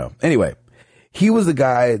 I don't know. Anyway, he was the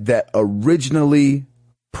guy that originally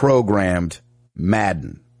programmed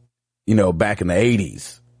Madden, you know, back in the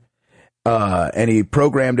 80s. And he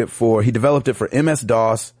developed it for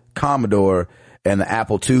MS-DOS, Commodore, and the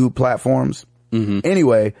Apple II platforms.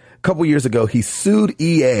 Anyway, a couple years ago, he sued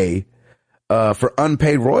EA for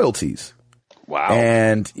unpaid royalties. Wow.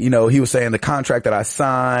 And, you know, he was saying the contract that I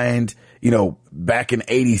signed, you know, back in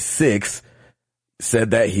 86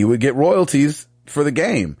 said that he would get royalties for the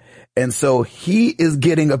game. And so he is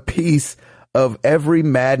getting a piece of every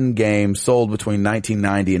Madden game sold between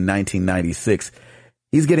 1990 and 1996.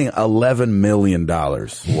 He's getting $11 million.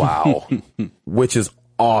 Wow. Which is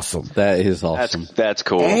awesome. That is awesome. That's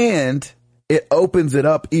cool. And it opens it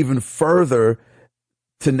up even further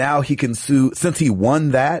to now he can sue, since he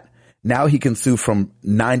won that, now he can sue from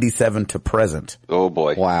 97 to present. Oh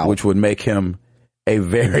boy. Wow. Which would make him a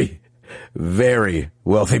very, very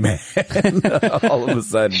wealthy man all of a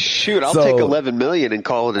sudden. Shoot, I'll take 11 million and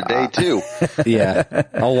call it a day too. Yeah,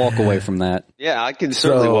 I'll walk away from that. Yeah, I can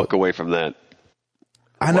certainly walk away from that.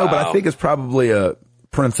 I know, but I think it's probably a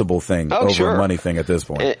principle thing over a money thing at this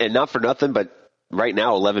point. And not for nothing, but right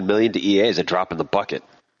now 11 million to EA is a drop in the bucket.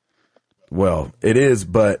 Well, it is,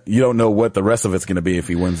 but you don't know what the rest of it's going to be if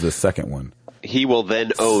he wins this second one. He will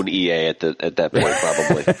then own EA at that point,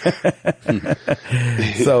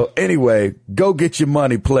 probably. So anyway, go get your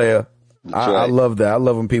money, player. I right. love that. I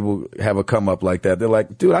love when people have a come up like that. They're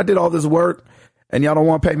like, dude, I did all this work and y'all don't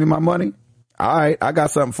want to pay me my money? All right, I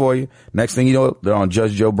got something for you. Next thing you know, they're on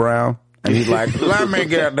Judge Joe Brown. And he's like, let me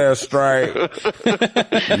get this straight.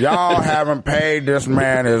 Y'all haven't paid this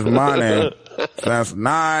man his money since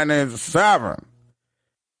 97.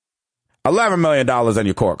 $11 million in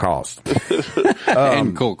your court costs.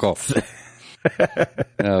 And court costs.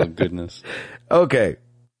 Oh, goodness. Okay.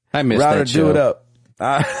 I missed Router, that show. do it up.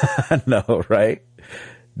 I know, right?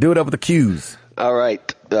 Do it up with the Q's. All right.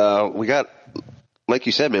 We got, like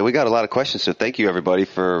you said, man, we got a lot of questions. So thank you, everybody,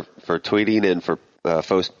 for tweeting and for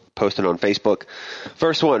posting on Facebook.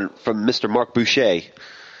 First one from Mr. Mark Boucher.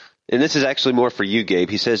 And this is actually more for you, Gabe.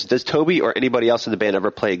 He says, does Toby or anybody else in the band ever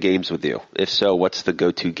play games with you? If so, what's the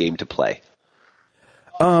go-to game to play?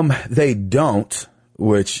 They don't,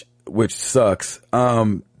 which sucks.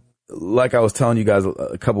 Like I was telling you guys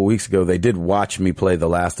a couple weeks ago, they did watch me play The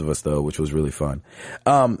Last of Us though, which was really fun.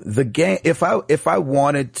 The game, if I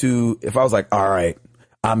was like, all right,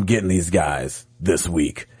 I'm getting these guys this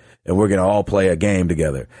week and we're going to all play a game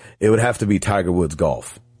together, it would have to be Tiger Woods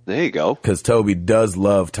Golf. There you go. Cause Toby does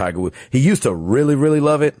love Tiger Woods. He used to really, really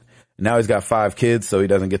love it. Now he's got 5 kids, so he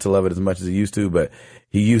doesn't get to love it as much as he used to, but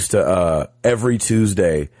he used to, every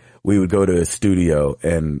Tuesday, we would go to his studio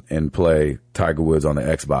and play Tiger Woods on the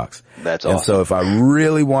Xbox. That's awesome. And so if I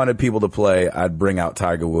really wanted people to play, I'd bring out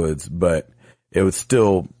Tiger Woods, but it would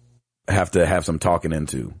still have to have some talking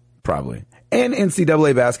into, probably. And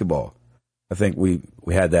NCAA basketball. I think we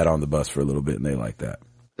had that on the bus for a little bit and they liked that.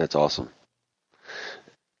 That's awesome.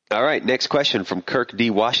 All right, next question from Kirk D.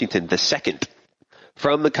 Washington II.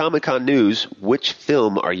 From the Comic-Con news, which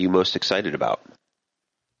film are you most excited about?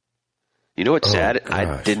 You know what's sad? Gosh.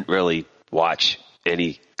 I didn't really watch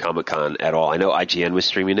any Comic-Con at all. I know IGN was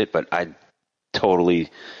streaming it, but I totally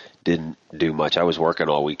didn't do much. I was working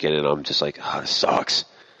all weekend, and I'm just like, oh, this sucks.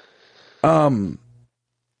 Ooh,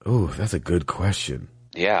 that's a good question.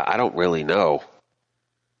 Yeah, I don't really know.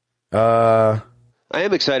 I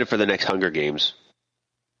am excited for the next Hunger Games.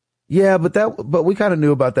 Yeah, but we kind of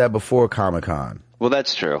knew about that before Comic-Con. Well,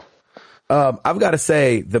 that's true. I've got to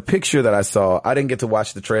say, the picture that I saw, I didn't get to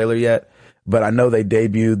watch the trailer yet, but I know they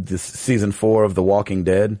debuted this season 4 of The Walking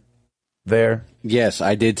Dead there. Yes,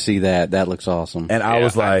 I did see that. That looks awesome. And I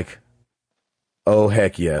was like, oh,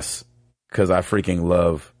 heck yes, because I freaking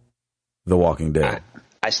love The Walking Dead.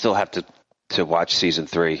 I still have to watch season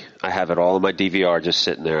 3. I have it all in my DVR just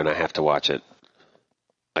sitting there, and I have to watch it.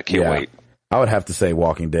 I can't wait. I would have to say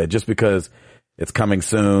Walking Dead just because it's coming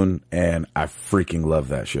soon, and I freaking love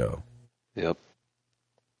that show. Yep.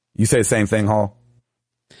 You say the same thing, Hall?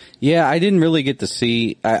 Yeah, I didn't really get to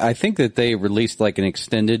see. I think that they released like an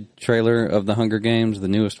extended trailer of the Hunger Games, the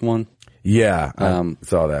newest one. Yeah, I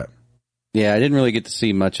saw that. Yeah, I didn't really get to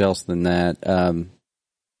see much else than that.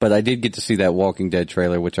 But I did get to see that Walking Dead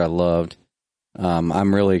trailer, which I loved.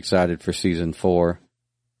 I'm really excited for season 4.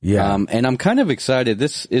 Yeah. And I'm kind of excited.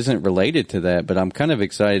 This isn't related to that, but I'm kind of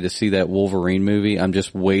excited to see that Wolverine movie. I'm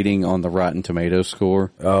just waiting on the Rotten Tomatoes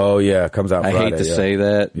score. Oh yeah, it comes out Friday. I hate to say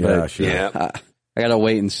that, yeah, but sure. Yeah. I gotta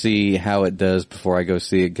wait and see how it does before I go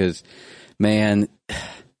see it, because, man,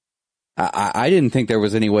 I didn't think there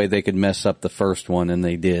was any way they could mess up the first one, and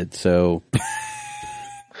they did, so.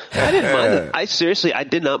 I didn't mind it. I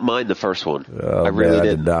did not mind the first one. Oh, I really man,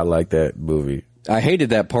 did. I did not like that movie. I hated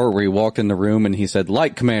that part where he walked in the room and he said,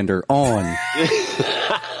 "Light Commander, on."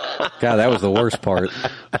 God, that was the worst part.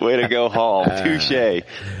 Way to go, Hall. Touche.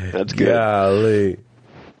 That's good. Golly.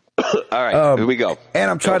 All right, here we go.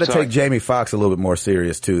 And I'm trying to take Jamie Foxx a little bit more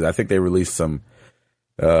serious too. I think they released some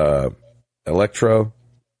Electro.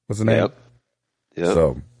 What's the name? Yep.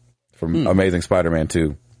 So from Amazing Spider-Man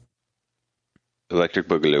 2. Electric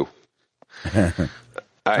Boogaloo. All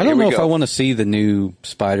right, I don't know if go. I want to see the new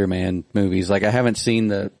Spider-Man movies. Like, I haven't seen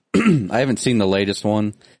the the latest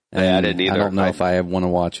one. Yeah, I didn't either. I don't know if I want to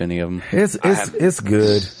watch any of them. It's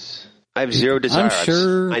good. I have zero desire. I'm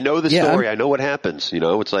sure. I know the story. I know what happens. You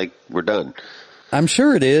know, it's like we're done. I'm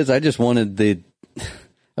sure it is. I just wanted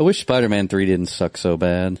I wish Spider-Man 3 didn't suck so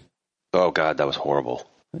bad. Oh God, that was horrible.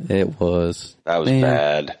 It was. That was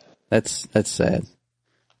bad. That's sad.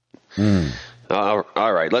 All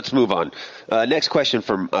right, let's move on. Next question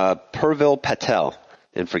from Pervil Patel.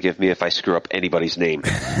 And forgive me if I screw up anybody's name.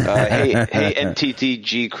 Hey,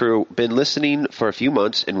 NTTG crew. Been listening for a few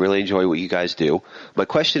months and really enjoy what you guys do. My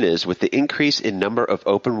question is, with the increase in number of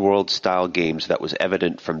open world style games that was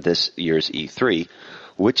evident from this year's E3,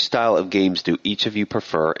 which style of games do each of you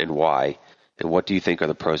prefer and why? And what do you think are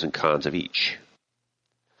the pros and cons of each?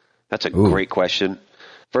 That's a great question.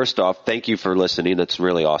 First off, thank you for listening. That's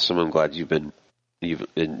really awesome. I'm glad you've been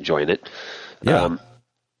enjoying it. Yeah.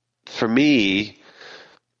 For me,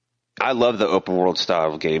 I love the open world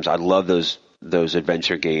style of games. I love those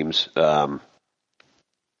adventure games. I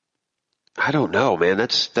don't know, man.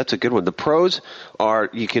 That's a good one. The pros are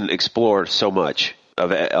you can explore so much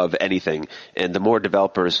of anything, and the more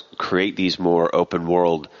developers create these more open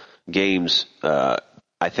world games,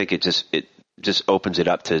 I think it just opens it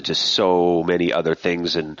up to just so many other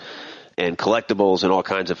things and and collectibles and all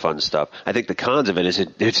kinds of fun stuff. I think the cons of it is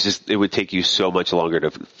it would take you so much longer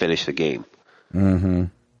to finish the game. Mm-hmm.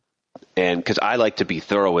 And because I like to be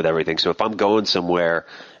thorough with everything, so if I'm going somewhere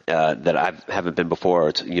that I haven't been before,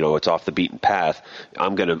 it's off the beaten path,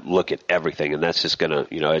 I'm going to look at everything, and that's just going to,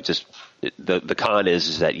 the con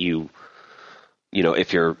is that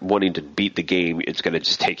if you're wanting to beat the game, it's going to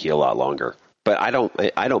just take you a lot longer. But I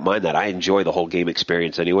don't mind that. I enjoy the whole game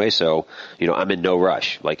experience anyway, so I'm in no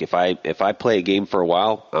rush. Like if I play a game for a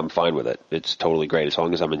while, I'm fine with it. It's totally great as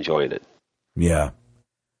long as I'm enjoying it. Yeah.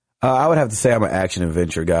 I would have to say I'm an action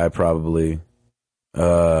adventure guy, probably.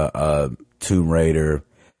 Tomb Raider,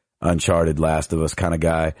 Uncharted, Last of Us kind of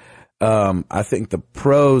guy. I think the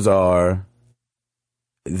pros are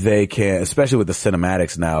they can, especially with the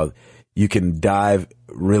cinematics now, you can dive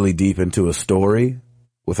really deep into a story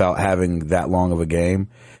without having that long of a game.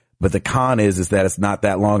 But the con is that it's not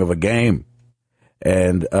that long of a game.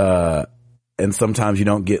 And sometimes you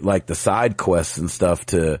don't get like the side quests and stuff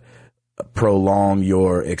to prolong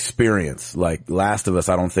your experience. Like Last of Us,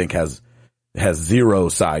 I don't think has 0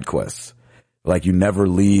 side quests. Like you never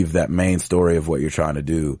leave that main story of what you're trying to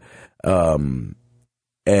do. And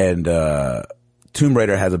Tomb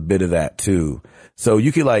Raider has a bit of that too. So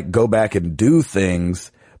you can like go back and do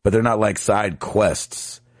things, but they're not like side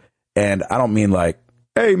quests. And I don't mean like,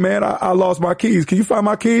 hey man, I lost my keys. Can you find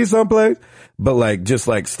my keys someplace? But like, just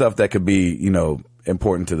like stuff that could be,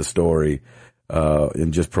 important to the story,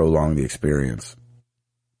 and just prolong the experience.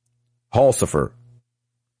 Halsifer.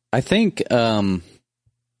 I think,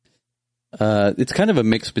 it's kind of a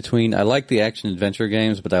mix between, I like the action adventure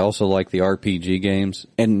games, but I also like the RPG games.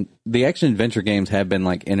 And the action adventure games have been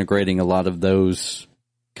like integrating a lot of those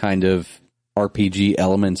kind of RPG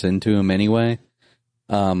elements into them anyway.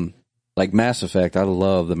 Like Mass Effect, I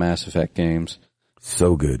love the Mass Effect games.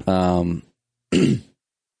 So good. I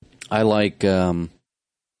like, Skyrim,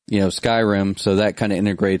 so that kind of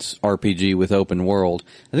integrates RPG with open world.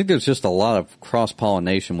 I think there's just a lot of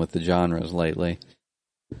cross-pollination with the genres lately.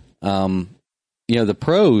 The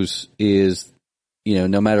pros is,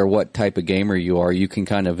 no matter what type of gamer you are, you can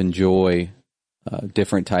kind of enjoy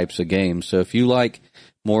different types of games. So if you like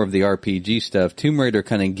more of the RPG stuff, Tomb Raider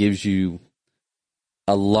kind of gives you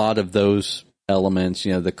a lot of those elements,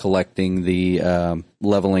 the collecting, the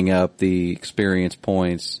leveling up, the experience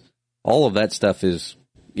points, all of that stuff is,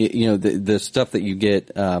 the stuff that you get,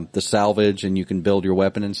 the salvage, and you can build your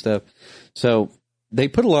weapon and stuff. So they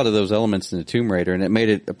put a lot of those elements into Tomb Raider, and it made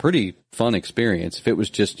it a pretty fun experience. If it was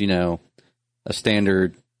just, a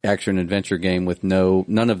standard action adventure game with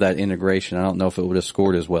none of that integration, I don't know if it would have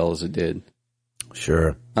scored as well as it did.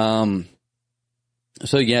 Sure.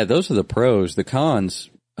 So yeah, those are the pros. The cons,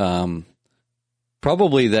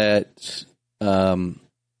 probably that,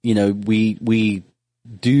 we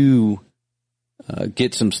do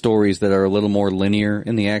get some stories that are a little more linear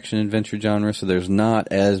in the action adventure genre, so there's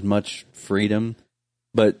not as much freedom.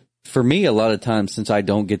 But for me, a lot of times, since I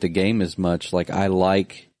don't get to game as much, like I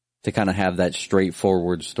like to kind of have that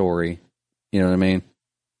straightforward story. You know what I mean?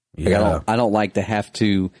 Yeah. Like I don't like to have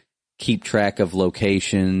to keep track of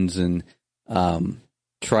locations and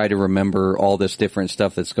try to remember all this different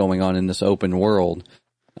stuff that's going on in this open world.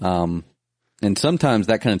 And sometimes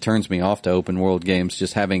that kind of turns me off to open world games,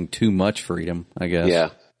 just having too much freedom, I guess. Yeah.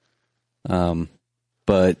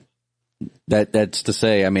 But that's to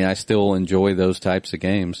say, I mean, I still enjoy those types of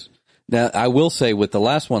games. Now, I will say with the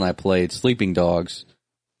last one I played, Sleeping Dogs,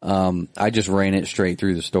 I just ran it straight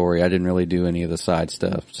through the story. I didn't really do any of the side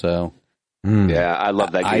stuff, so. Yeah, I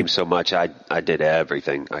love that game so much. I did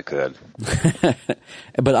everything I could.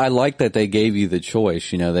 But I like that they gave you the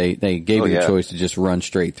choice. They gave you the choice to just run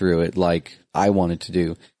straight through it like I wanted to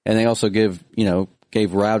do. And they also gave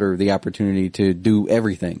Router the opportunity to do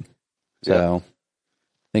everything. So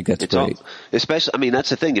I think that's great. Especially, I mean, that's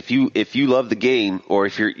the thing. If you love the game, or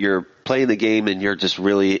if you're playing the game and you're just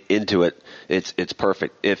really into it, it's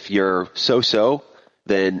perfect. If you're so,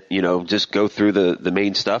 then, just go through the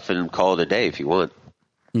main stuff and call it a day if you want.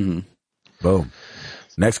 Mm-hmm. Boom.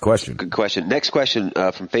 Next question. Good question. Next question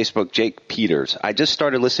from Facebook, Jake Peters. I just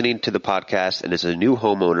started listening to the podcast, and as a new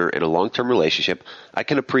homeowner in a long-term relationship, I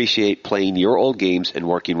can appreciate playing your old games and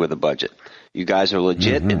working with a budget. You guys are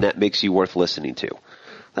legit, and that makes you worth listening to.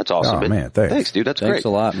 That's awesome, man. Thanks, dude. That's Thanks great. a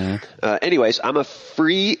lot, man. Anyways, I'm a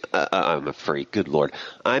free, good Lord.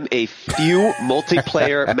 I'm a few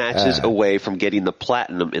multiplayer matches away from getting the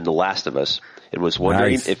platinum in The Last of Us, and was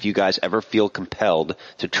wondering if you guys ever feel compelled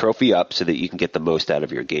to trophy up so that you can get the most out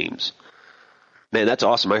of your games. Man, that's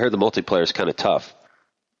awesome. I heard the multiplayer is kind of tough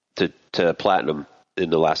to platinum in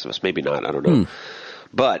The Last of Us. Maybe not. I don't know.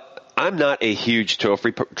 But I'm not a huge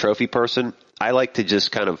trophy person. I like to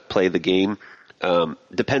just kind of play the game.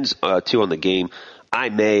 Depends too on the game.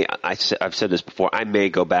 I've said this before. I may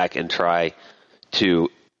go back and try to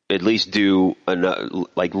at least do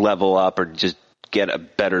like level up or just get a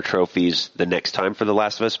better trophies the next time for The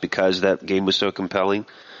Last of Us because that game was so compelling.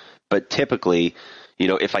 But typically,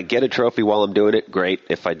 if I get a trophy while I'm doing it, great.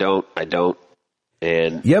 If I don't, I don't.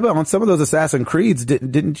 And yeah, but on some of those Assassin's Creeds,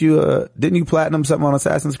 didn't you platinum something on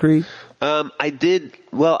Assassin's Creed? I did.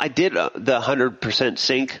 Well, I did the 100%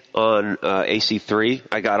 sync on AC3.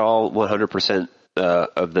 I got all 100%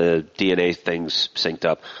 of the DNA things synced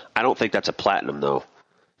up. I don't think that's a platinum though.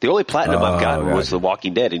 The only platinum I've gotten was The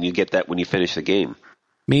Walking Dead, and you get that when you finish the game.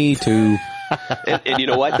 Me too. and you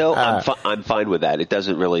know what though? I'm fine with that. It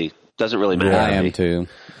doesn't really matter. Yeah, I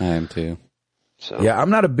am too. So. Yeah, I'm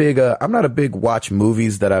not a big watch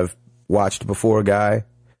movies that I've watched before guy,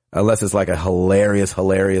 unless it's like a hilarious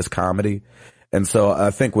comedy. And so I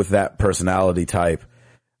think with that personality type,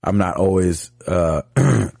 I'm not always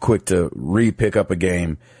quick to pick up a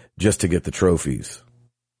game just to get the trophies.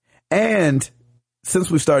 And since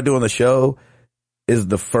we started doing the show, is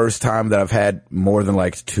the first time that I've had more than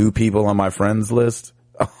like 2 people on my friends list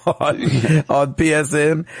on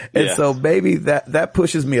PSN. And so maybe that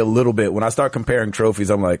pushes me a little bit. When I start comparing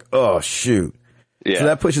trophies, I'm like, oh shoot. Yeah. So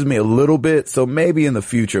that pushes me a little bit. So maybe in the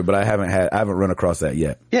future, but I haven't run across that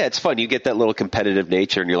yet. Yeah, it's fun. You get that little competitive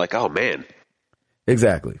nature and you're like, oh man.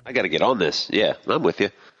 Exactly. I got to get on this. Yeah, I'm with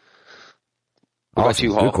you. What about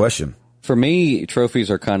you, Hall? Good question. For me,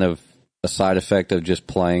 trophies are kind of a side effect of just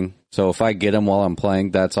playing. So if I get them while I'm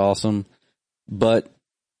playing, that's awesome. But,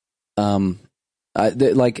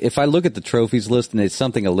 if I look at the trophies list and it's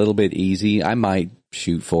something a little bit easy, I might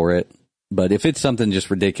shoot for it. But if it's something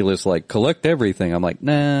just ridiculous, like collect everything, I'm like,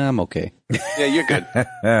 nah, I'm okay. Yeah, you're good.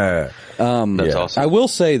 That's awesome. I will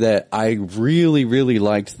say that I really, really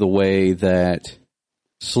liked the way that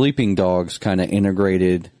Sleeping Dogs kind of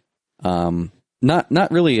integrated,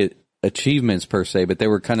 not really achievements per se, but they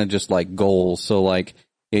were kind of just like goals. So like,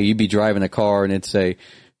 you'd be driving a car and it'd say,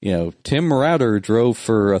 Tim Marauder drove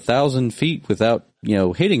for 1,000 feet without,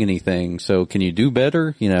 hitting anything. So can you do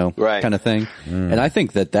better? Right. Kind of thing. And I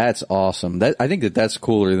think that that's awesome. I think that that's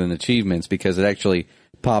cooler than achievements because it actually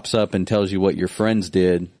pops up and tells you what your friends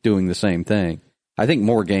did doing the same thing. I think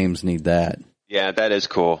more games need that. Yeah, that is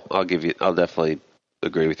cool. I'll definitely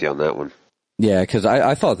agree with you on that one. Yeah, because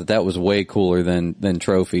I thought that was way cooler than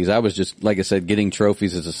trophies. I was just, like I said, getting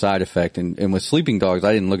trophies as a side effect. And with Sleeping Dogs,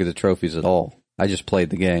 I didn't look at the trophies at all. I just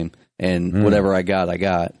played the game. And whatever I got, I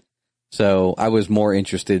got. So I was more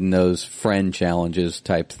interested in those friend challenges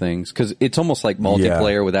type things. Because it's almost like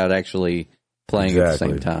multiplayer without actually playing at the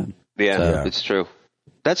same time. Yeah, it's true.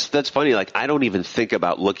 That's funny. Like, I don't even think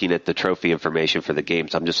about looking at the trophy information for the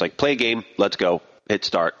games. I'm just like, play a game, let's go, hit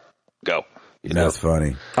start, go. That's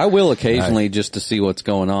funny. I will occasionally just to see what's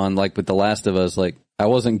going on. Like with The Last of Us, like I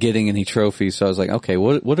wasn't getting any trophies, so I was like, okay,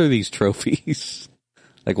 what are these trophies?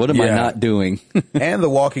 Like, what am I not doing? And The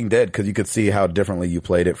Walking Dead, because you could see how differently you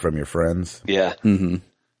played it from your friends. Yeah. Mm-hmm.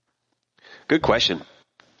 Good question.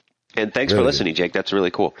 And thanks for listening, Jake. That's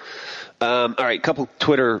really cool. All right, couple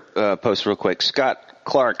Twitter posts real quick. Scott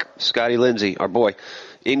Clark, Scotty Lindsay, our boy.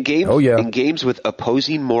 In games with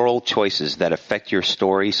opposing moral choices that affect your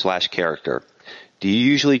story/character, do you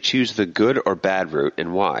usually choose the good or bad route,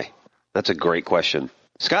 and why? That's a great question.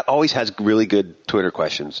 Scott always has really good Twitter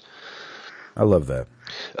questions. I love that.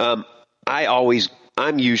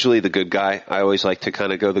 I'm usually the good guy. I always like to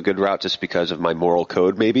kind of go the good route just because of my moral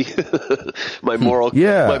code, maybe. my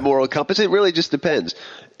moral compass. It really just depends.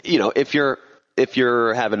 If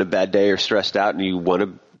you're having a bad day or stressed out and you want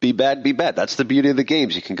to be bad, be bad. That's the beauty of the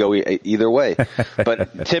games. You can go either way.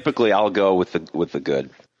 But typically I'll go with the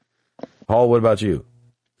good. Paul, what about you?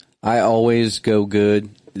 I always go good.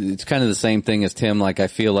 It's kind of the same thing as Tim. Like, I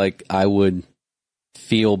feel like I would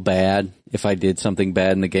feel bad if I did something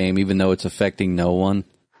bad in the game, even though it's affecting no one.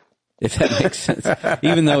 If that makes sense.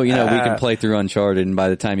 Even though, we can play through Uncharted and by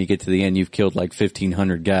the time you get to the end, you've killed like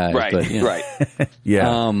 1,500 guys. Right, but, right.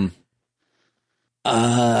 Yeah.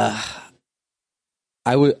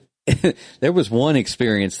 I would, there was one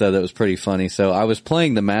experience though that was pretty funny. So I was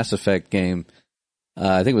playing the Mass Effect game.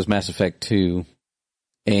 I think it was Mass Effect 2,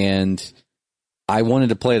 and I wanted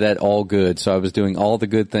to play that all good. So I was doing all the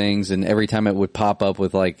good things, and every time it would pop up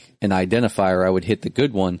with like an identifier, I would hit the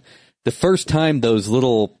good one. The first time those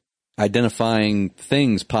little identifying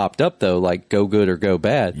things popped up though, like go good or go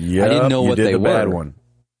bad, I didn't know what they were. Bad one.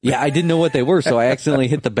 Yeah, I didn't know what they were, so I accidentally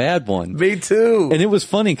hit the bad one. Me too. And it was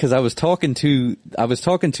funny because I was talking to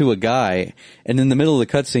a guy, and in the middle of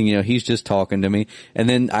the cutscene, you know, he's just talking to me, and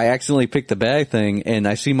then I accidentally picked the bad thing, and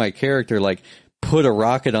I see my character like put a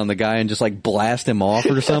rocket on the guy and just like blast him off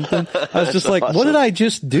or something. I was just like, awesome. what did I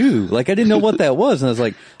just do? Like, I didn't know what that was, and I was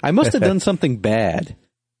like, I must have done something bad.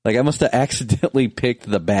 Like, I must have accidentally picked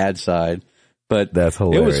the bad side. But That's it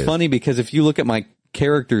was hilarious. funny because if you look at my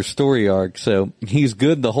character's story arc, so he's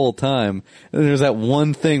good the whole time. And there's that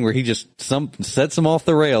one thing where he just sets him off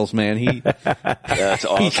the rails, man. That's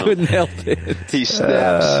awesome. He couldn't help it. He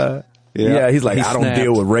snaps. Yeah, he's like, He I don't snapped.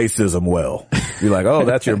 deal with racism well. You're like, oh,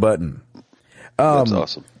 that's your button. That's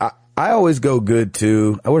awesome. I always go good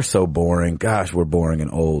too. We're so boring. Gosh, we're boring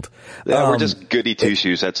and old. Yeah, we're just goody two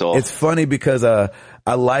shoes. That's all. It's funny because I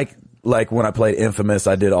like when I played Infamous,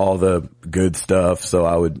 I did all the good stuff. So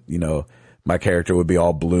I would, you know, my character would be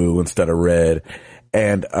all blue instead of red.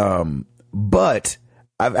 And but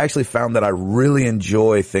I've actually found that I really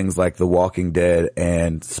enjoy things like The Walking Dead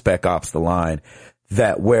and Spec Ops: The Line,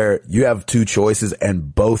 that where you have two choices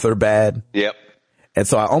and both are bad. Yep. And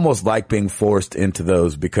so I almost like being forced into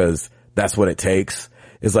those because that's what it takes.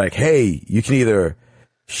 It's like, hey, you can either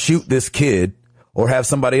shoot this kid or have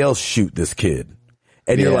somebody else shoot this kid.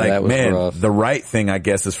 And you're Yeah, that like, was man, rough. the right thing, I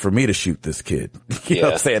guess, is for me to shoot this kid. You know what Yeah.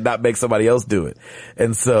 I'm saying? Not make somebody else do it.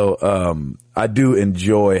 And so, I do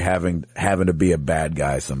enjoy having to be a bad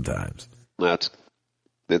guy sometimes. That's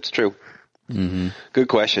true. Mm-hmm. Good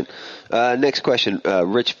question. Next question.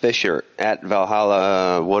 Rich Fisher at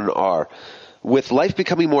Valhalla 1R. With life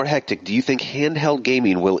becoming more hectic, do you think handheld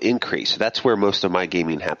gaming will increase? That's where most of my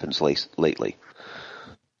gaming happens lately.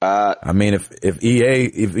 I mean, if EA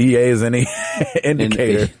is any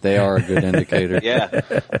indicator. They are a good indicator. Yeah.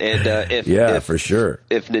 And if for sure.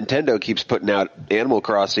 If Nintendo keeps putting out Animal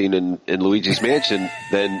Crossing and Luigi's Mansion,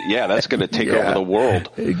 then yeah, that's going to take over the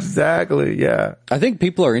world. Exactly. Yeah. I think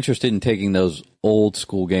people are interested in taking those old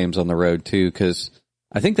school games on the road too, because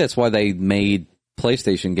I think that's why they made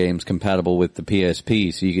PlayStation games compatible with the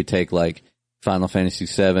PSP, so you could take like Final Fantasy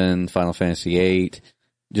VII, Final Fantasy VIII,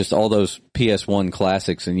 just all those PS1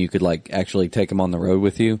 classics, and you could like actually take them on the road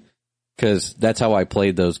with you. Because that's how I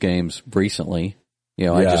played those games recently. You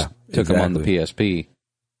know, I just took them on the PSP,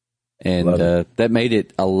 and that made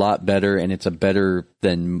it a lot better. And it's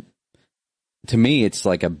to me, it's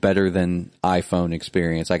like a better than iPhone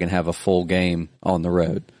experience. I can have a full game on the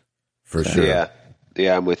road. For sure. Yeah.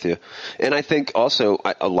 Yeah, I'm with you. And I think also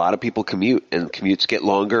a lot of people commute, and commutes get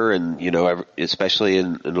longer, and, you know, especially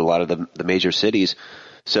in a lot of the major cities.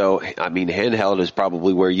 So, I mean, handheld is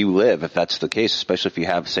probably where you live, if that's the case, especially if you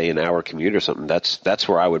have, say, an hour commute or something. That's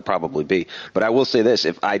where I would probably be. But I will say this,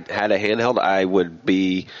 if I had a handheld, I would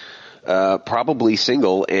be probably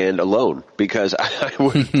single and alone, because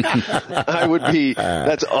I would be,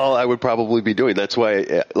 that's all I would probably be doing. That's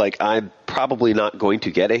why, like, I'm probably not going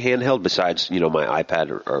to get a handheld besides, you know, my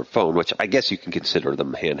iPad or phone, which I guess you can consider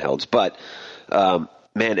them handhelds. But,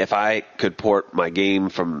 man, if I could port my game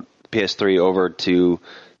from PS3 over to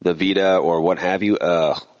the Vita or what have you,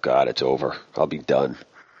 God, it's over. I'll be done.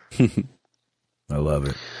 I love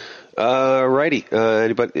it. Righty.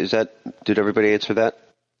 Anybody, did everybody answer that?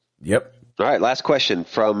 Yep. All right, last question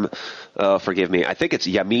from, forgive me, I think it's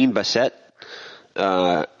Yamin Bassett,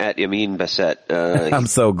 at Yamin Bassett. I'm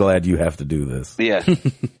so glad you have to do this. Yeah,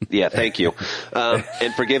 thank you.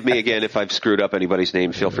 And forgive me again if I've screwed up anybody's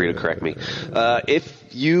name, feel free to correct me. If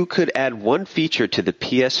you could add one feature to the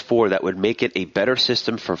PS4 that would make it a better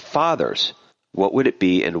system for fathers, what would it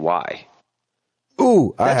be and why?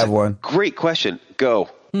 Ooh, I have one. Great question. Go.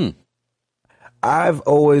 I've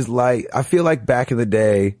always I feel like back in the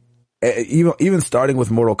day, even starting with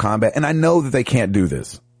Mortal Kombat, and I know that they can't do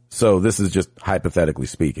this, so this is just hypothetically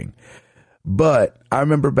speaking, but I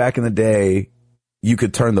remember back in the day, you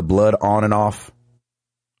could turn the blood on and off,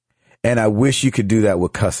 and I wish you could do that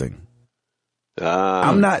with cussing.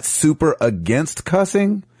 I'm not super against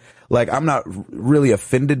cussing. Like, I'm not really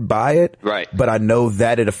offended by it. Right. But I know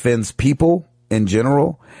that it offends people in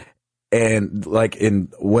general, and like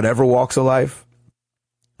in whatever walks of life.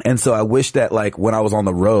 And so I wish that, like, when I was on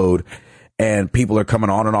the road and people are coming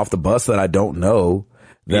on and off the bus that I don't know,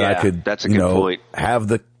 that I could, that's a good point. have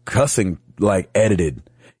the cussing like edited.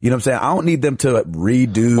 You know what I'm saying? I don't need them to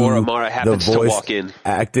redo Or Amara happens the to voice walk in.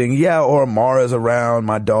 acting. Yeah, or Amara's around,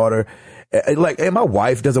 my daughter. Like, and my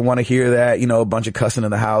wife doesn't want to hear that, you know, a bunch of cussing in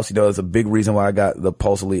the house. You know, it's a big reason why I got the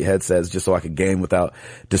Pulse Elite headsets, just so I could game without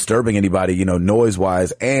disturbing anybody, you know, noise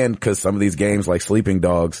wise. And cause some of these games like Sleeping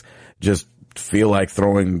Dogs just feel like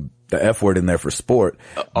throwing the F word in there for sport.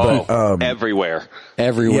 Everywhere.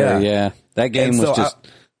 Everywhere, yeah. That game And was so just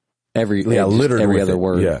littered every with other it.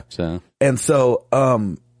 word. Yeah. So, and so,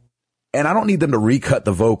 and I don't need them to recut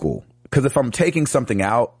the vocal, because if I'm taking something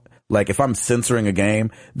out, like if I'm censoring a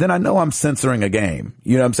game, then I know I'm censoring a game.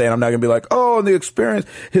 You know what I'm saying? I'm not going to be like, oh, in the experience,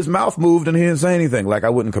 his mouth moved and he didn't say anything. Like, I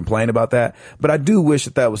wouldn't complain about that. But I do wish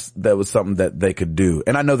that was something that they could do.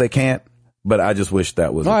 And I know they can't, but I just wish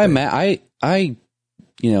that was. no,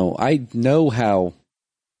 I know how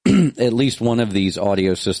at least one of these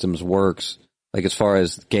audio systems works. Like as far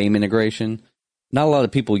as game integration, not a lot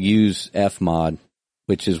of people use Fmod,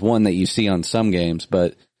 which is one that you see on some games,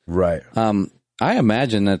 but right. I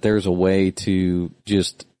imagine that there's a way to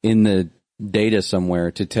just in the data somewhere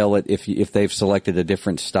to tell it if they've selected a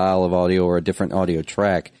different style of audio or a different audio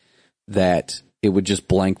track, that it would just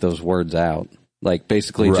blank those words out. Like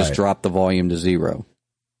basically just drop the volume to 0.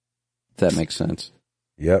 If that makes sense.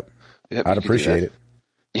 Yep. I'd appreciate it.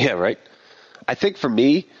 Yeah, right. I think for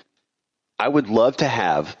me, I would love to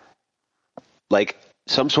have like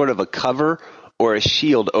some sort of a cover or a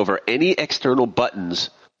shield over any external buttons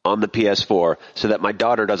on the PS4 so that my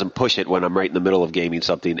daughter doesn't push it when I'm right in the middle of gaming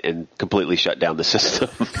something and completely shut down the system.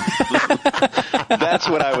 That's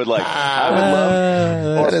what I would like. I would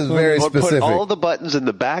love that is very specific. Put all the buttons in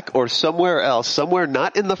the back or somewhere else, somewhere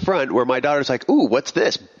not in the front where my daughter's like, ooh, what's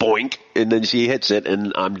this? Boink. And then she hits it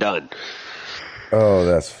and I'm done. Oh,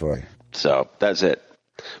 that's funny. So that's it.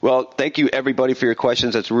 Well, thank you everybody for your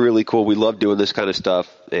questions. That's really cool. We love doing this kind of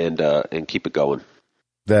stuff and keep it going.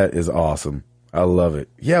 That is awesome. I love it.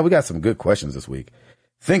 Yeah, we got some good questions this week.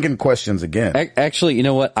 Thinking questions again. Actually, you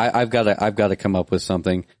know what? I've got to come up with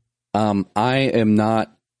something. I am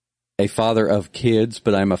not a father of kids,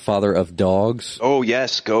 but I'm a father of dogs. Oh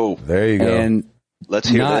yes, go. There you go. And let's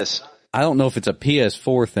hear this. I don't know if it's a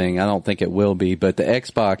PS4 thing. I don't think it will be, but the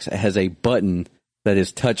Xbox has a button that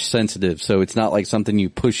is touch sensitive, so it's not like something you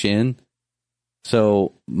push in.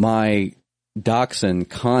 So my Dachshund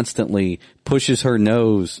constantly pushes her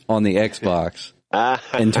nose on the Xbox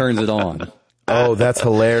and turns it on. Oh, that's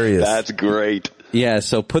hilarious. That's great. Yeah,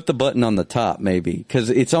 so put the button on the top maybe, because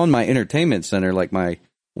it's on my entertainment center, like my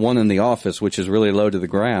one in the office, which is really low to the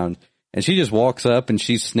ground. And she just walks up and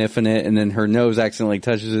she's sniffing it, and then her nose accidentally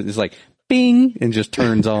touches it. It's like, bing, and just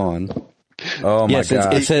turns on. Oh, my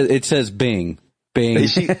God. It says bing. Bing.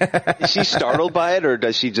 Is she startled by it, or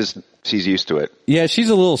does she's used to it? Yeah, she's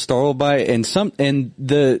a little startled by it, and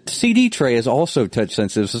the CD tray is also touch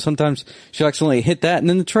sensitive, so sometimes she'll accidentally hit that and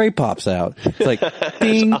then the tray pops out. It's like,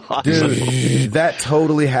 ding. Awesome. Dude, that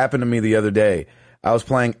totally happened to me the other day. I was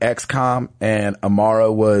playing XCOM and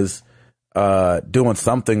Amara was doing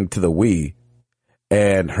something to the Wii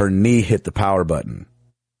and her knee hit the power button.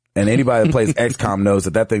 And anybody that plays XCOM knows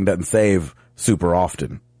that thing doesn't save super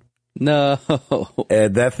often. No.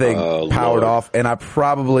 And that thing powered off, and I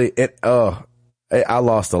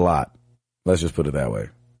lost a lot. Let's just put it that way.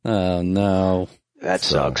 Oh no. That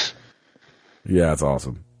sucks. Yeah, it's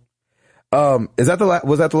awesome. Was that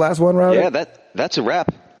the last one, Riley? Yeah, that's a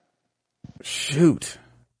wrap. Shoot.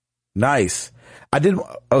 Nice.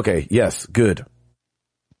 Okay, yes, good.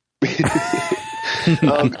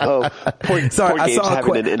 Sorry,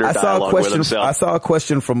 I saw a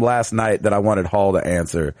question from last night that I wanted Hall to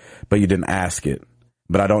answer, but you didn't ask it.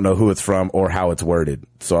 But I don't know who it's from or how it's worded.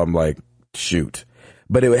 So I'm like, shoot.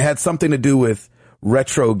 But it had something to do with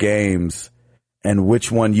retro games and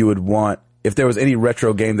which one you would want. If there was any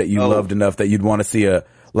retro game that you loved enough that you'd want to see a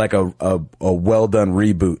well done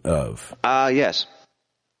reboot of. Yes.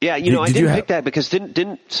 Yeah, I didn't pick that because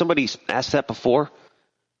didn't somebody ask that before?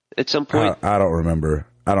 At some point? I don't remember.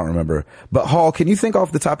 But Hall, can you think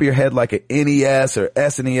off the top of your head like an NES or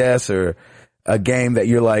SNES or a game that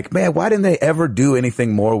you're like, man, why didn't they ever do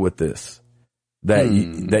anything more with this? That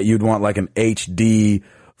you'd want like an HD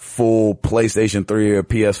full PlayStation 3 or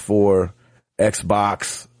PS4,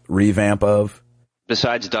 Xbox revamp of?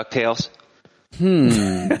 Besides DuckTales?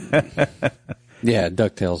 Yeah,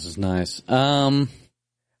 DuckTales is nice.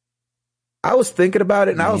 I was thinking about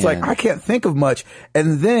it and I was like, I can't think of much.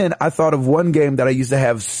 And then I thought of one game that I used to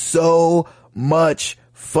have so much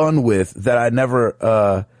fun with that I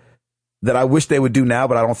never, that I wish they would do now,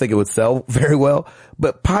 but I don't think it would sell very well.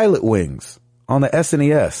 But Pilot Wings on the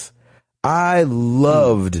SNES. I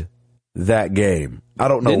loved that game. I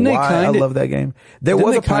don't know why I love that game. There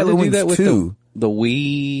was a Pilot Wings 2. The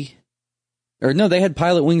Wii, or no, they had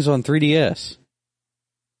Pilot Wings on 3DS.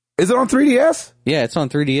 Is it on 3DS? Yeah, it's on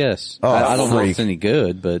 3DS. Oh, I don't know if it's any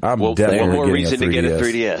good, but I'm definitely one more getting reason a 3DS. to get a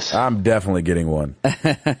 3DS. I'm definitely getting one.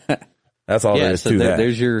 That's all there is to that.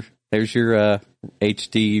 There's your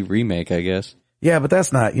HD remake, I guess. Yeah, but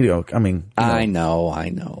that's not, I mean. I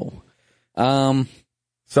know.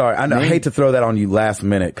 Sorry, I hate to throw that on you last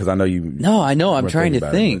minute because I know you. No, I know. I'm weren't trying to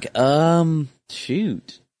thinking think. about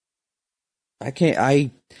Shoot. I can't.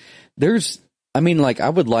 I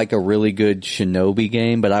would like a really good Shinobi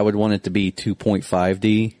game, but I would want it to be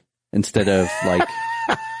 2.5D instead of like.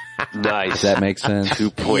 Nice. Does that make sense?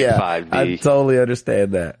 2.5D. Yeah, I totally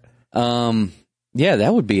understand that. Yeah,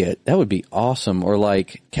 that would be it. That would be awesome. Or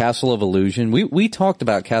like Castle of Illusion. We talked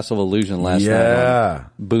about Castle of Illusion last night on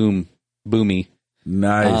Boomy.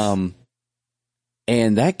 Nice.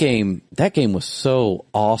 And that game was so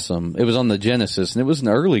awesome. It was on the Genesis and it was an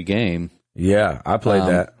early game. Yeah, I played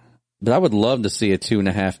that. But I would love to see a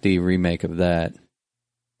 2.5D remake of that.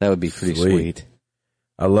 That would be pretty sweet.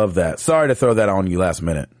 I love that. Sorry to throw that on you last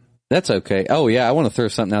minute. That's okay. Oh yeah, I want to throw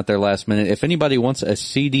something out there last minute. If anybody wants a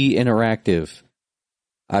CD interactive,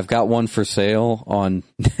 I've got one for sale on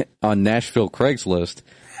Nashville Craigslist.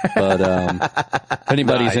 But if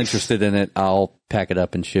anybody's interested in it, I'll pack it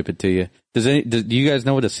up and ship it to you. Do you guys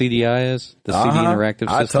know what a CDI is? The CD interactive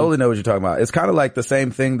system? I totally know what you're talking about. It's kind of like the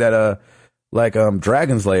same thing that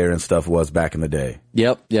Dragon's Lair and stuff was back in the day.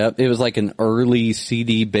 Yep. It was like an early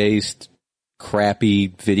CD based crappy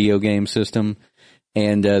video game system.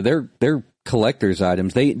 And they're collector's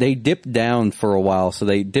items. They dipped down for a while, so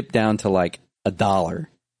they dipped down to like $1,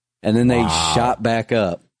 and then they shot back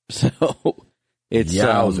up. So it's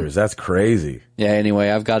yowzers, that's crazy. Yeah. Anyway,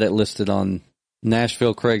 I've got it listed on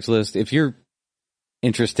Nashville Craigslist. If you're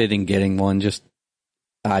interested in getting one, just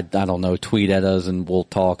I don't know, tweet at us and we'll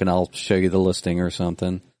talk, and I'll show you the listing or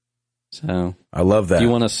something. So I love that. If you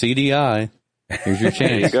want a CDI, here's your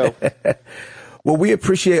chance. There you go. Well, we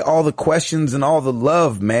appreciate all the questions and all the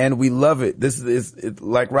love, man. We love it. This is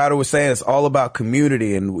like Ryder was saying, it's all about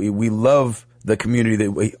community, and we love the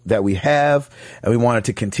community that we have, and we want it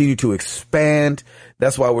to continue to expand.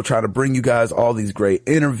 That's why we're trying to bring you guys all these great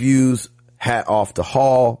interviews. Hat off to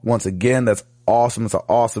Hall. Once again, that's awesome. It's an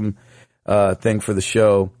awesome thing for the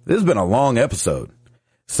show. This has been a long episode.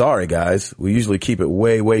 Sorry, guys. We usually keep it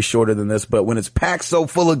way, way shorter than this, but when it's packed so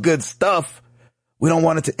full of good stuff, we don't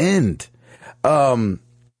want it to end.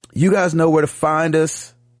 You guys know where to find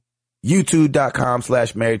us.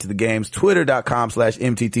 YouTube.com/married to the games,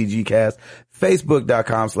 Twitter.com/MTTGcast,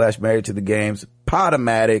 Facebook.com/married to the games,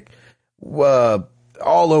 Podomatic,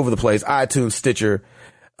 all over the place, iTunes, Stitcher,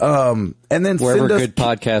 and then wherever good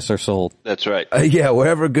podcasts are sold. That's right. Yeah,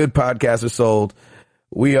 wherever good podcasts are sold.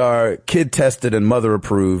 We are kid tested and mother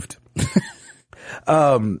approved.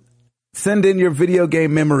 Send in your video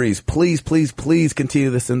game memories. Please, please, please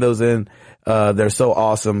continue to send those in. They're so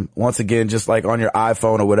awesome. Once again, just like on your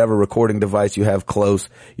iPhone or whatever recording device you have close,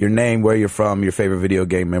 your name, where you're from, your favorite video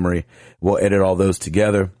game memory. We'll edit all those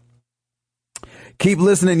together. Keep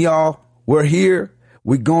listening, y'all. We're here.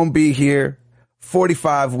 We're going to be here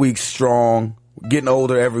 45 weeks strong, getting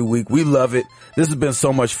older every week. We love it. This has been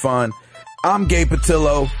so much fun. I'm Gabe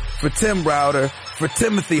Patillo for Tim Router, for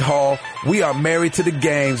Timothy Hall. We are married to the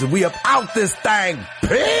games, and we up out this thing.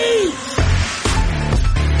 Peace!